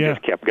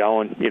just kept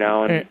going,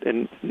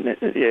 And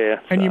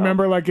you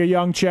remember like a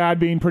young Chad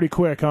being pretty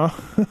quick, huh?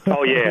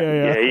 Oh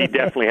yeah, he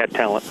definitely had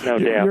talent, no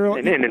doubt.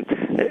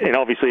 And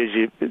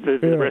obviously,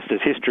 the rest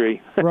is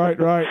history. Right.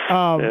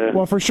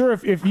 Well, for sure,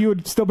 if you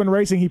had still been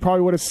racing, he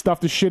probably would have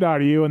stuffed the shit out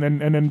of you, and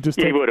then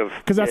just he would have,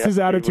 because that's his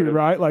attitude,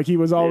 right? Like he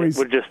was always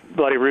would just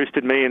bloody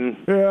roosted me and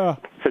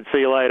said,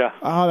 "See you later."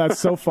 Oh, that's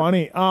so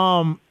funny.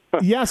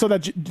 So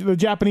the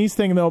Japanese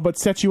thing though, but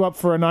sets you up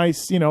for a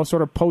nice,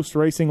 sort of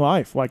post-racing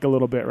life, like a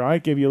little bit,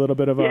 right? Give you a little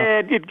bit of a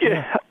I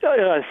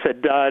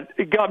said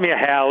it got me a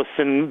house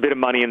and a bit of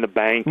money in the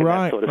bank and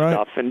that sort of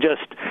stuff, and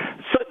just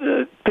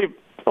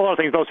a lot of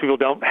things most people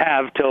don't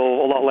have till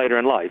a lot later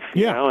in life.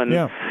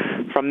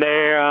 From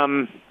there,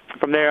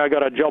 I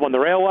got a job on the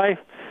railway,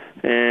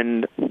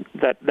 and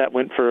that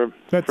went for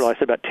I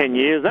said about 10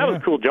 years. That was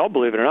a cool job,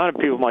 believe it or not.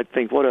 People might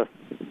think what a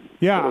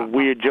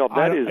weird job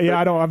that is.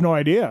 Yeah, I have no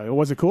idea.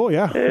 Was it cool?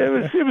 Yeah.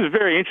 It was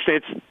very interesting.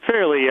 It's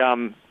fairly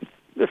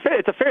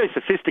it's a fairly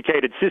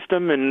sophisticated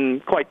system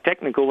and quite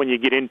technical when you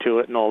get into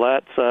it and all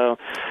that. So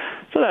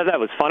that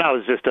was fun. I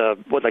was just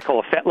what they call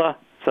a fettler.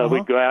 So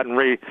we'd go out and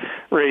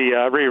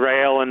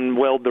re-rail and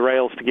weld the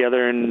rails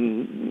together,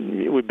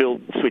 and we'd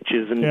build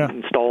switches and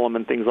install them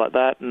and things like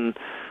that. And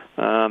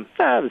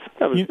that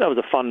was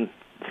a fun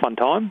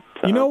time.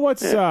 So, you know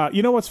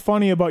what's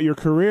funny about your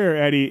career,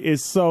 Eddie,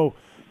 is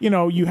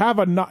you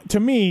have to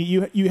me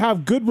you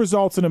have good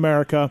results in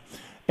America,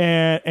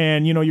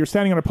 and you're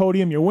standing on a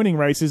podium, you're winning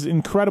races,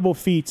 incredible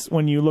feats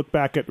when you look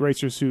back at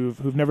racers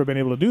who've never been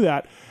able to do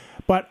that.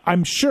 But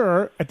I'm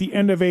sure at the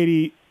end of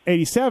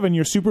 87,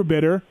 you're super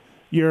bitter.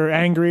 You're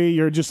angry.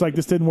 You're just like,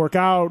 this didn't work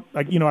out.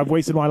 Like, I've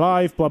wasted my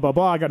life, blah, blah,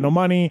 blah. I got no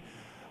money,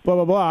 blah,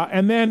 blah, blah.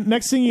 And then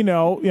next thing you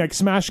know, like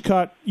smash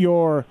cut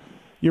your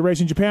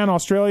race in Japan,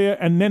 Australia.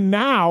 And then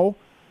now,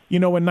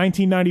 in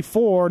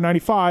 1994,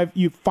 95,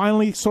 you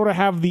finally sort of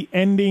have the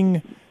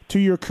ending to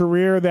your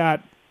career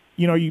that,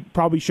 you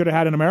probably should have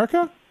had in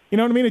America. You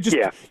know what I mean?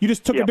 You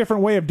just took a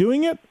different way of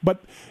doing it, but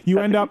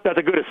that's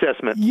a good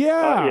assessment.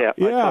 Yeah,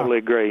 I totally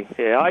agree.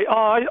 Yeah,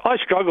 I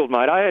struggled,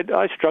 mate.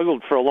 I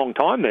struggled for a long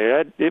time there.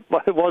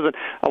 I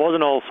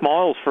wasn't all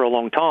smiles for a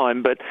long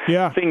time, but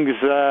things,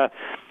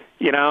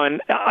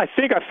 and I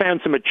think I found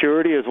some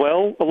maturity as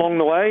well along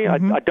the way.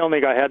 Mm-hmm. I don't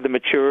think I had the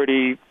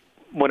maturity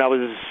when I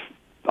was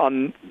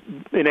in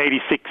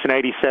 86 and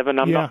 87.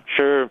 I'm not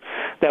sure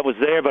that was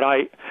there, but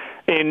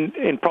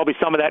and probably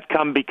some of that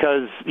come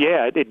because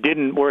it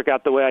didn't work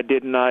out the way I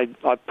did, and I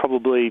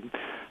probably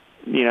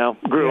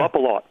grew up a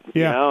lot,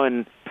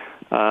 and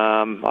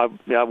I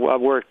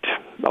worked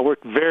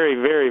very,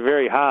 very,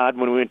 very hard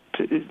when we went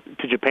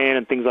to Japan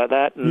and things like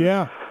that,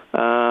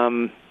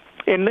 and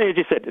and as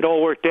you said, it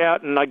all worked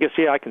out, and I guess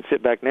I can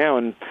sit back now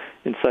and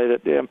say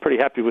that I'm pretty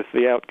happy with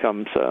the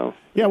outcome. So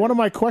one of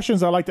my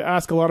questions I like to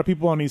ask a lot of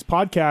people on these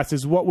podcasts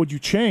is, what would you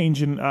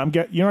change? And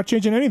you're not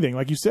changing anything,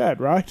 like you said,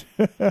 right?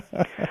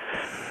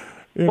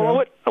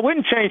 Well, I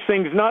wouldn't change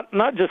things. Not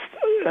just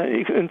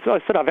and so I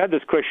said I've had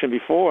this question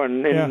before,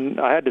 and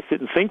I had to sit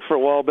and think for a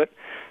while, but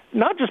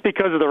not just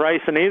because of the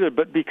racing either,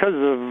 but because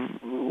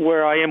of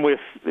where I am with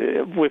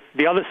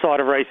the other side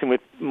of racing,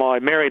 with my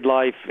married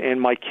life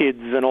and my kids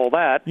and all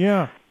that.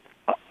 Yeah.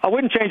 I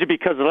wouldn't change it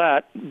because of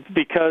that,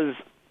 because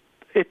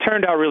it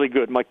turned out really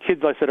good. My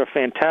kids, I said, are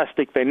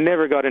fantastic. They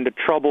never got into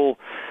trouble.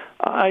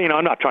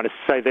 I'm not trying to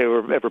say they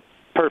were ever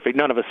perfect.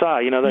 None of us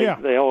are.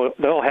 They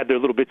all had their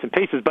little bits and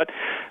pieces. But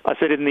I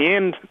said, in the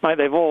end, mate,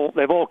 they've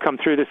all come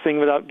through this thing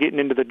without getting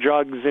into the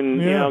drugs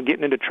and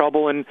getting into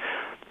trouble. And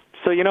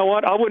so, you know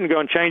what? I wouldn't go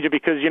and change it,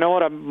 because you know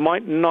what? I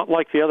might not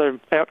like the other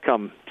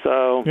outcome.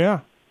 So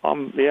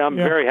I'm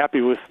very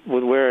happy with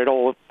where it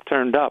all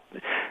turned up.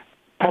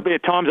 Probably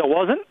at times I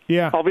wasn't,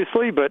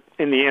 obviously, but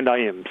in the end I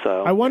am.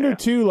 So I wonder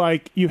too,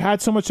 like, you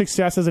had so much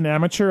success as an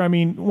amateur. I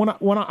mean,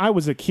 when I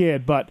was a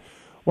kid, but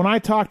when I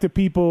talk to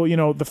people,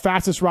 the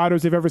fastest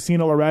riders they've ever seen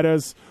at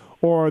Loretta's,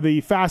 or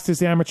the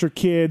fastest amateur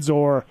kids,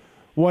 or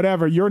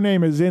whatever, your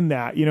name is in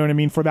that. You know what I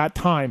mean, for that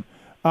time.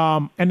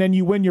 And then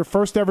you win your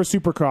first ever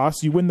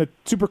Supercross. You win the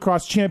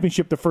Supercross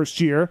championship the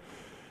first year.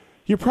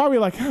 You're probably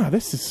like,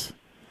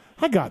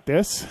 I got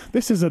this.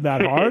 This isn't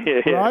that hard,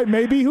 right?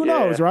 Maybe, who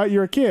knows, right?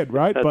 You're a kid,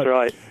 right? That's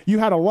right. You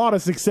had a lot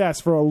of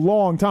success for a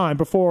long time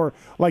before,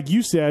 like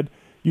you said,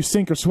 you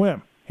sink or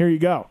swim. Here you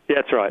go.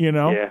 That's right.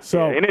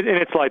 So and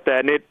it's like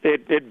that, and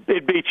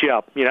it beats you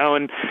up,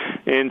 and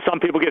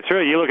some people get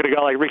through it. You look at a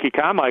guy like Ricky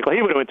Carmichael;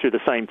 he would have went through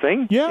the same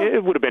thing. Yeah,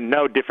 it would have been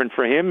no different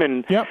for him.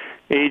 And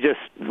he just,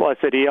 like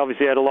I said, he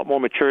obviously had a lot more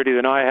maturity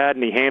than I had,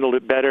 and he handled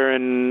it better.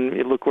 And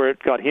look where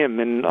it got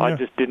him, and I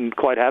just didn't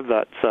quite have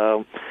that.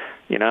 So,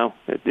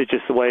 it's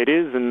just the way it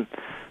is, and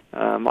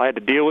I had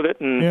to deal with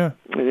it, and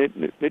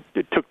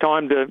it took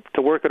time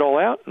to work it all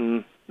out,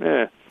 and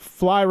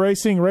Fly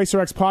Racing Racer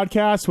X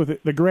podcast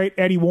with the great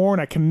Eddie Warren.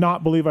 I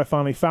cannot believe I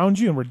finally found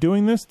you, and we're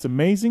doing this. It's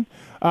amazing.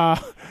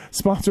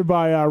 Sponsored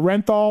by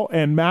Renthal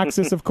and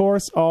Maxis, of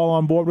course, all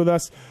on board with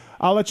us.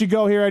 I'll let you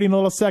go here, Eddie, in a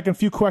little second. A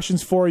few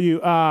questions for you.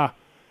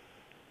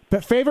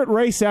 But favorite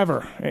race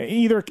ever,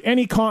 either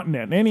any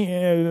continent,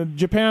 any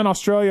Japan,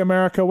 Australia,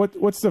 America.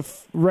 What's the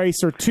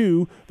race or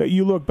two that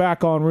you look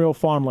back on real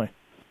fondly?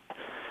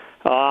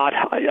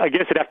 I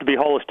guess it'd have to be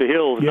Hollister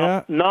Hills.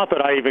 Yeah. Not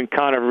that I even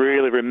kind of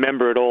really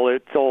remember it all.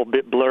 It's all a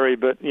bit blurry,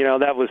 but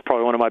that was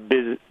probably one of my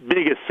biggest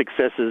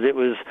successes. It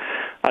was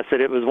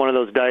one of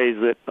those days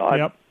that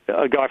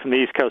a guy from the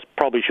East Coast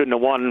probably shouldn't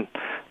have won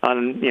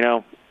on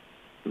a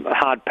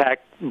hard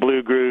packed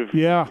blue groove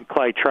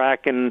clay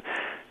track, and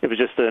it was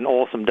just an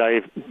awesome day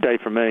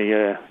for me.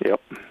 Yeah.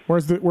 Yep.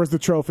 Where's the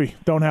trophy?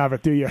 Don't have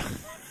it, do you?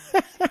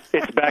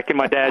 It's back in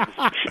my dad's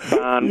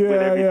barn with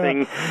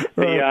everything. Yeah.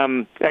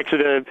 Right.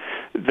 Actually,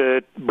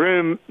 the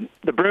broom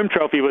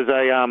trophy was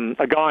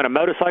a guy on a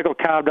motorcycle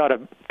carved out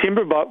of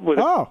timber, but with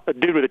a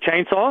dude with a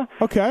chainsaw.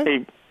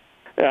 Okay.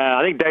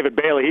 I think David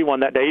Bailey, he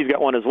won that day. He's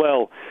got one as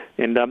well,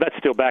 and that's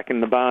still back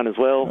in the barn as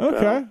well.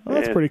 Okay, well,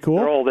 that's pretty cool.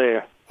 They're all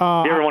there.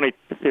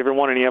 You ever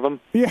won any of them?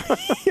 Yeah,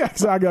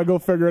 exactly. I'll go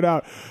figure it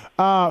out.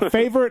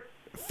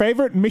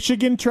 Favorite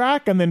Michigan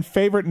track, and then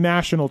favorite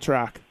national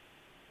track.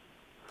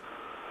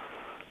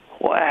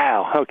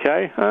 Wow.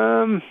 Okay.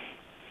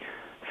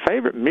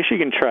 Favorite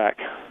Michigan track.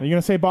 Are you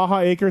going to say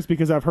Baja Acres?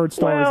 Because I've heard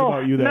stories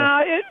about you there.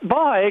 No,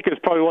 Baja Acres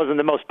probably wasn't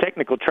the most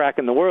technical track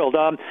in the world.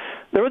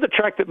 There was a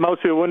track that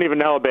most people wouldn't even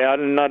know about,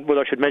 and what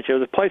I should mention, it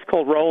was a place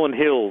called Rolling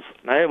Hills.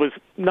 Now, it was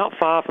not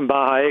far from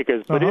Baja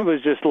Acres, but it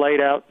was just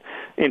laid out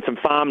in some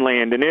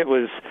farmland, and it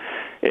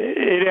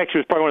actually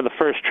was probably one of the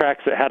first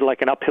tracks that had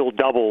like an uphill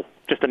double,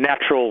 just a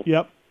natural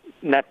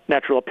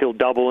natural uphill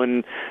double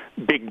and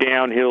big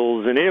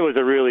downhills, and it was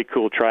a really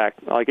cool track.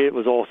 Like, it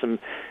was awesome.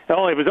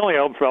 It was only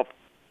open for about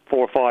 4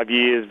 or 5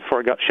 years before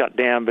it got shut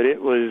down, but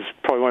it was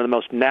probably one of the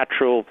most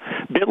natural,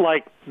 bit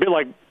like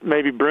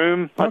maybe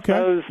Broome, I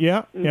suppose.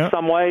 In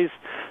some ways,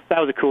 that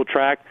was a cool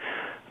track.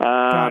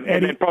 God,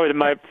 Eddie, and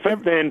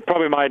then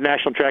probably my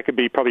national track would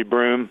be probably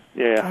Broome.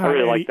 Yeah, God, I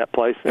really like that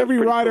place. Every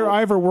rider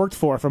I ever worked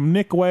for, from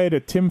Nick Way to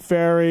Tim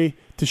Ferry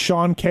to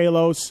Sean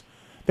Kalos,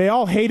 they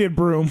all hated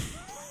Broome.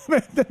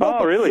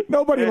 Really?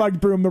 Nobody liked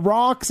Broome. The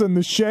rocks and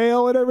the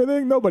shale and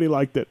everything, nobody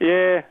liked it.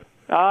 Yeah.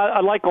 I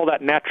like all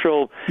that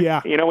natural.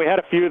 Yeah. We had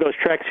a few of those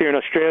tracks here in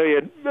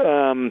Australia.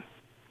 I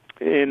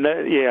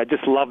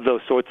just love those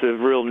sorts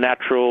of real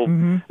natural.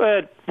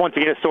 But once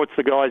again, it sorts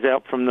the guys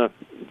out from the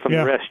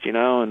rest,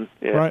 and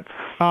right.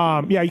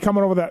 You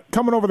coming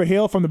over the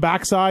hill from the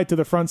backside to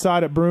the front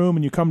side at Broome,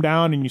 and you come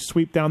down and you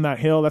sweep down that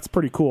hill. That's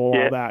pretty cool.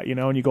 All that,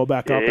 and you go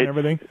back up and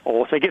everything.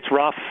 Also, it gets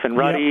rough and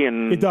ruddy,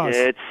 and it does.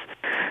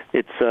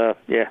 It's I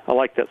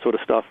like that sort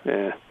of stuff.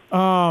 Yeah.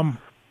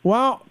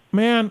 Well,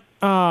 man,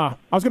 I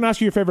was going to ask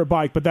you your favorite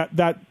bike, but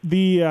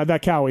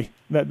that Cowie,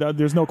 that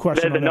there's no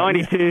question. The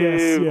 92.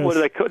 Yes. What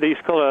do they call? They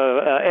used to call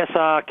a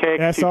SR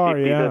KX. SR,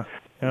 yeah.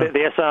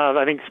 The SR,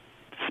 I think.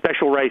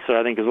 Special Racer,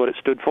 I think, is what it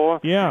stood for.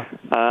 Yeah.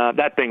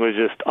 That thing was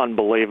just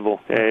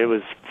unbelievable. It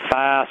was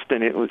fast,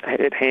 and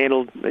it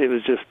handled. It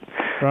was just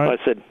Right. like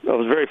I said, I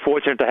was very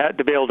fortunate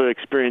to be able to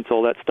experience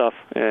all that stuff.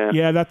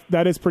 Yeah,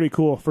 that is pretty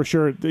cool for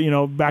sure.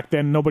 Back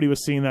then nobody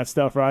was seeing that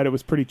stuff, right? It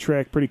was pretty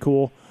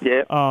cool.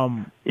 Yeah.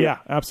 Yeah,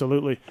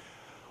 absolutely.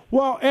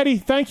 Well, Eddie,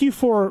 thank you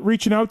for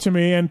reaching out to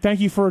me, and thank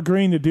you for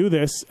agreeing to do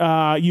this.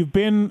 You've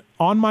been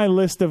on my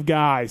list of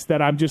guys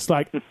that I'm just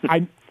like,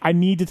 I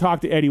need to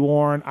talk to Eddie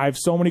Warren. I have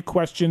so many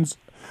questions.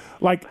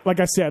 Like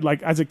I said,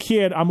 like as a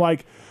kid, I'm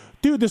like,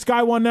 dude, this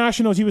guy won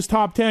nationals. He was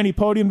top 10. He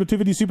podiumed the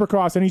 250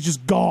 Supercross, and he's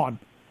just gone.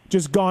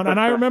 And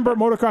I remember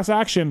Motocross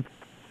Action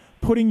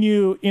putting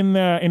you in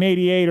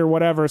 88 or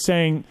whatever,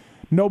 saying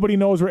nobody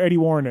knows where Eddie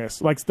Warren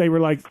is. Like they were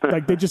like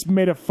they just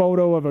made a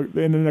photo of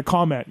in a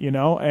comment,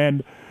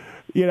 and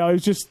it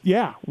was just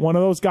one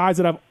of those guys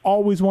that I've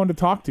always wanted to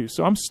talk to.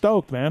 So I'm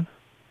stoked, man.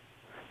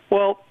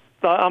 Well,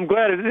 I'm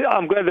glad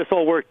this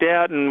all worked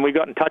out, and we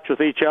got in touch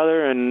with each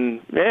other,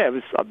 and it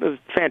was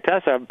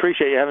fantastic. I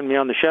appreciate you having me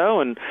on the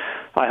show, and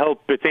I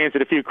hope it's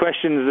answered a few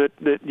questions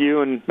that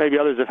you and maybe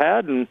others have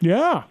had. And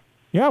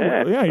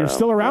you're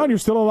still around. You're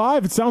still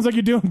alive. It sounds like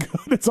you're doing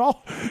good. It's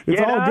all good.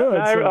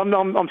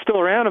 I'm still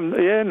around.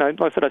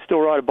 Like I said, I still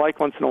ride a bike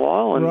once in a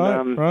while,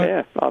 and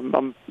right.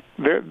 I'm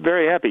very,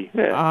 very happy.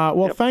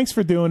 Yeah. Thanks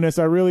for doing this.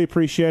 I really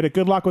appreciate it.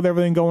 Good luck with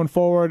everything going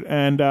forward,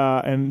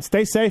 and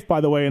stay safe,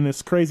 by the way, in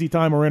this crazy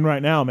time we're in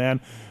right now,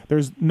 man.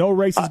 There's no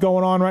races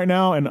going on right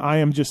now, and I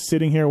am just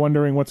sitting here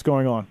wondering what's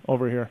going on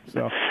over here.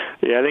 So.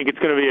 Yeah, I think it's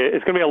going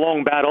to be a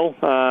long battle.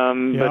 But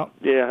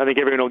I think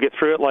everyone will get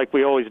through it like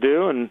we always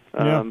do. And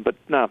but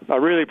no, I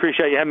really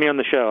appreciate you having me on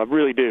the show. I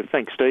really do.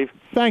 Thanks, Steve.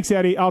 Thanks,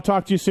 Eddie. I'll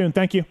talk to you soon.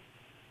 Thank you.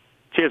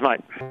 Cheers,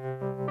 mate.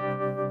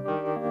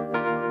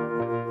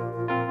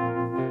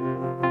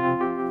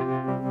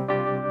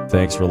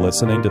 Thanks for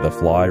listening to the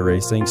Fly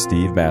Racing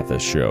Steve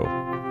Mathis Show.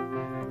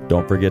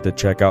 Don't forget to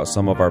check out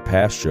some of our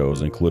past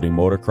shows, including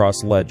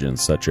motocross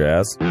legends such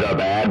as The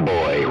Bad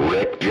Boy,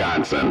 Rick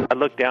Johnson. I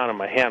looked down and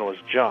my hand was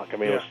junk. It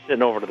was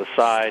sitting over to the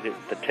side.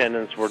 The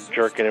tendons were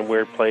jerking in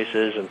weird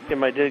places. And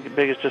my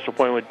biggest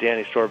disappointment with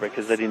Danny Storbeck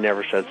is that he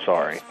never said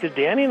sorry. Because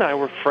Danny and I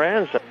were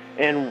friends,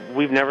 and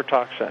we've never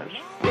talked since.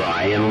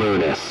 Brian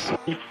Lunas.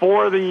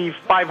 Before the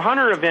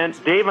 500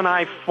 event, Dave and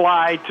I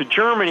fly to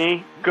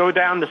Germany, go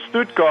down to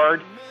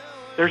Stuttgart.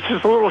 There's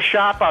this little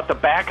shop out the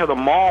back of the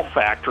mall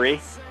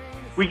factory.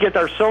 We get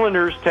our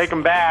cylinders, take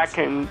them back,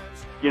 and,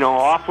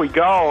 off we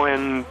go.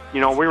 And,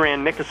 we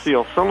ran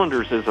Nicosil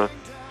cylinders as a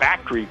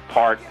factory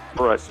part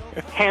for a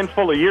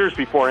handful of years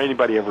before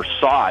anybody ever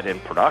saw it in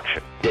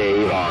production.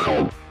 Dave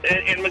Arnold.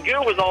 And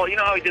Magoo was all,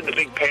 how he did the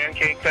big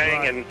pancake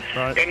thing, and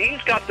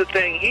he's got the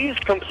thing, he's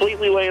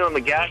completely laying on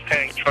the gas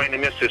tank trying to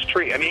miss his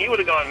tree. He would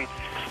have gone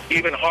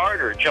even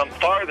harder, jumped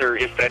farther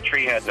if that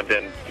tree hadn't have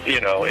been,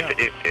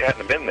 if it hadn't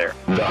have been there.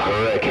 The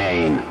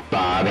Hurricane,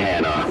 Bob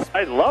Hanna.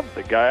 I love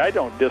the guy. I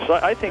don't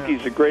dislike. I think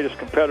he's the greatest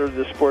competitor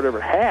this sport ever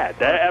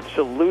had.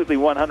 Absolutely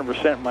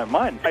 100% in my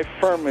mind. I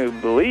firmly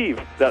believe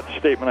that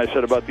statement I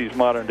said about these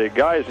modern-day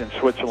guys in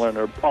Switzerland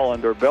or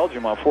Holland or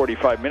Belgium on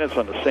 45 minutes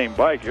on the same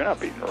bike. You're not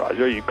beating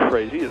Roger. Are you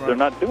crazy? Right. They're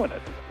not doing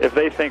it. If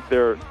they think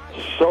they're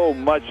so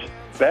much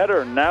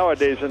better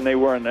nowadays than they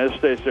were in those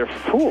days, they're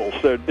fools.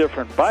 They're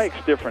different bikes,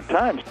 different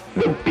times.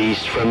 The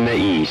Beast from the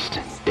East,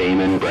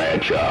 Damon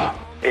Bradshaw.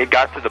 It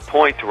got to the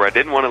point where I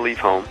didn't want to leave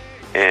home,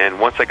 and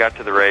once I got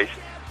to the race,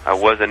 I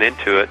wasn't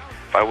into it.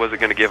 If I wasn't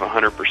going to give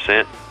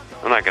 100%,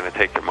 I'm not going to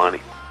take their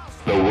money.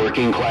 The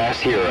working class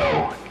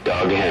hero,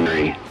 Doug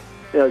Henry.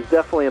 It was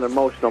definitely an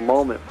emotional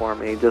moment for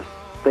me, just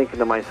thinking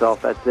to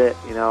myself, that's it,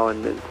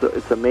 and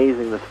it's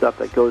amazing the stuff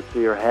that goes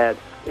through your head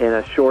in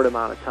a short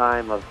amount of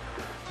time of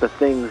the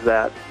things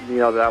that,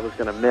 that I was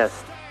going to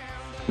miss.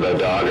 The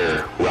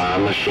Dogger,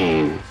 Ron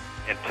Lachine.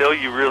 Until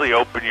you really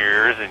open your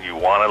ears and you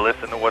want to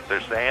listen to what they're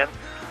saying,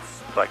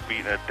 it's like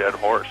beating a dead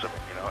horse.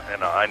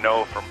 And I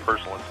know from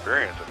personal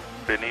experience,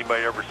 did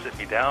anybody ever sit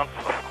me down?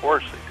 Of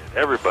course they did.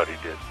 Everybody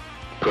did.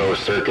 Pro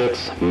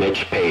Circuits,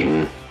 Mitch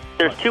Payton.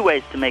 There's two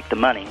ways to make the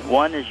money.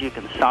 One is you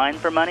can sign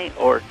for money,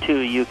 or two,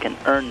 you can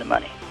earn the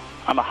money.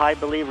 I'm a high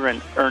believer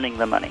in earning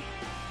the money.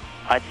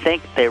 I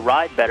think they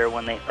ride better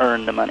when they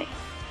earn the money.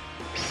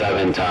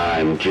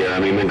 7-time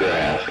Jeremy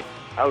McGrath.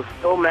 I was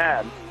so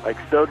mad,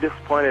 so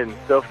disappointed and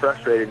so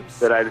frustrated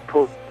that I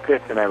pulled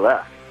pits and I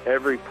left.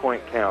 Every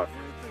point counts.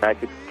 I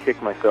could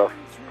kick myself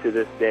to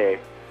this day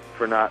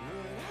for not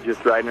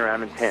just riding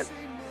around in tents.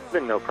 It's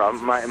been no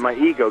problem. My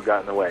ego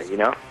got in the way,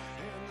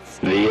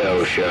 The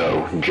O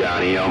Show,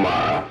 Johnny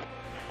O'Mara.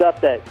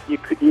 Stuff that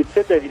you'd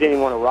sit there, you didn't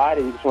even want to ride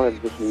it, you just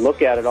wanted to just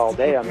look at it all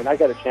day. I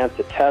got a chance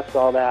to test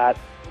all that.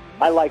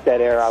 I like that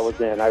era I was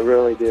in, I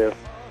really do.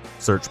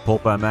 Search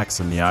Pulp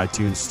MX in the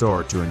iTunes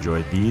store to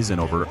enjoy these and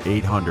over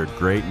 800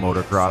 great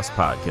motocross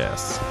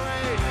podcasts.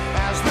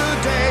 As the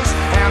days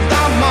and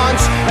the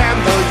months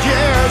and the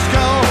years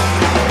go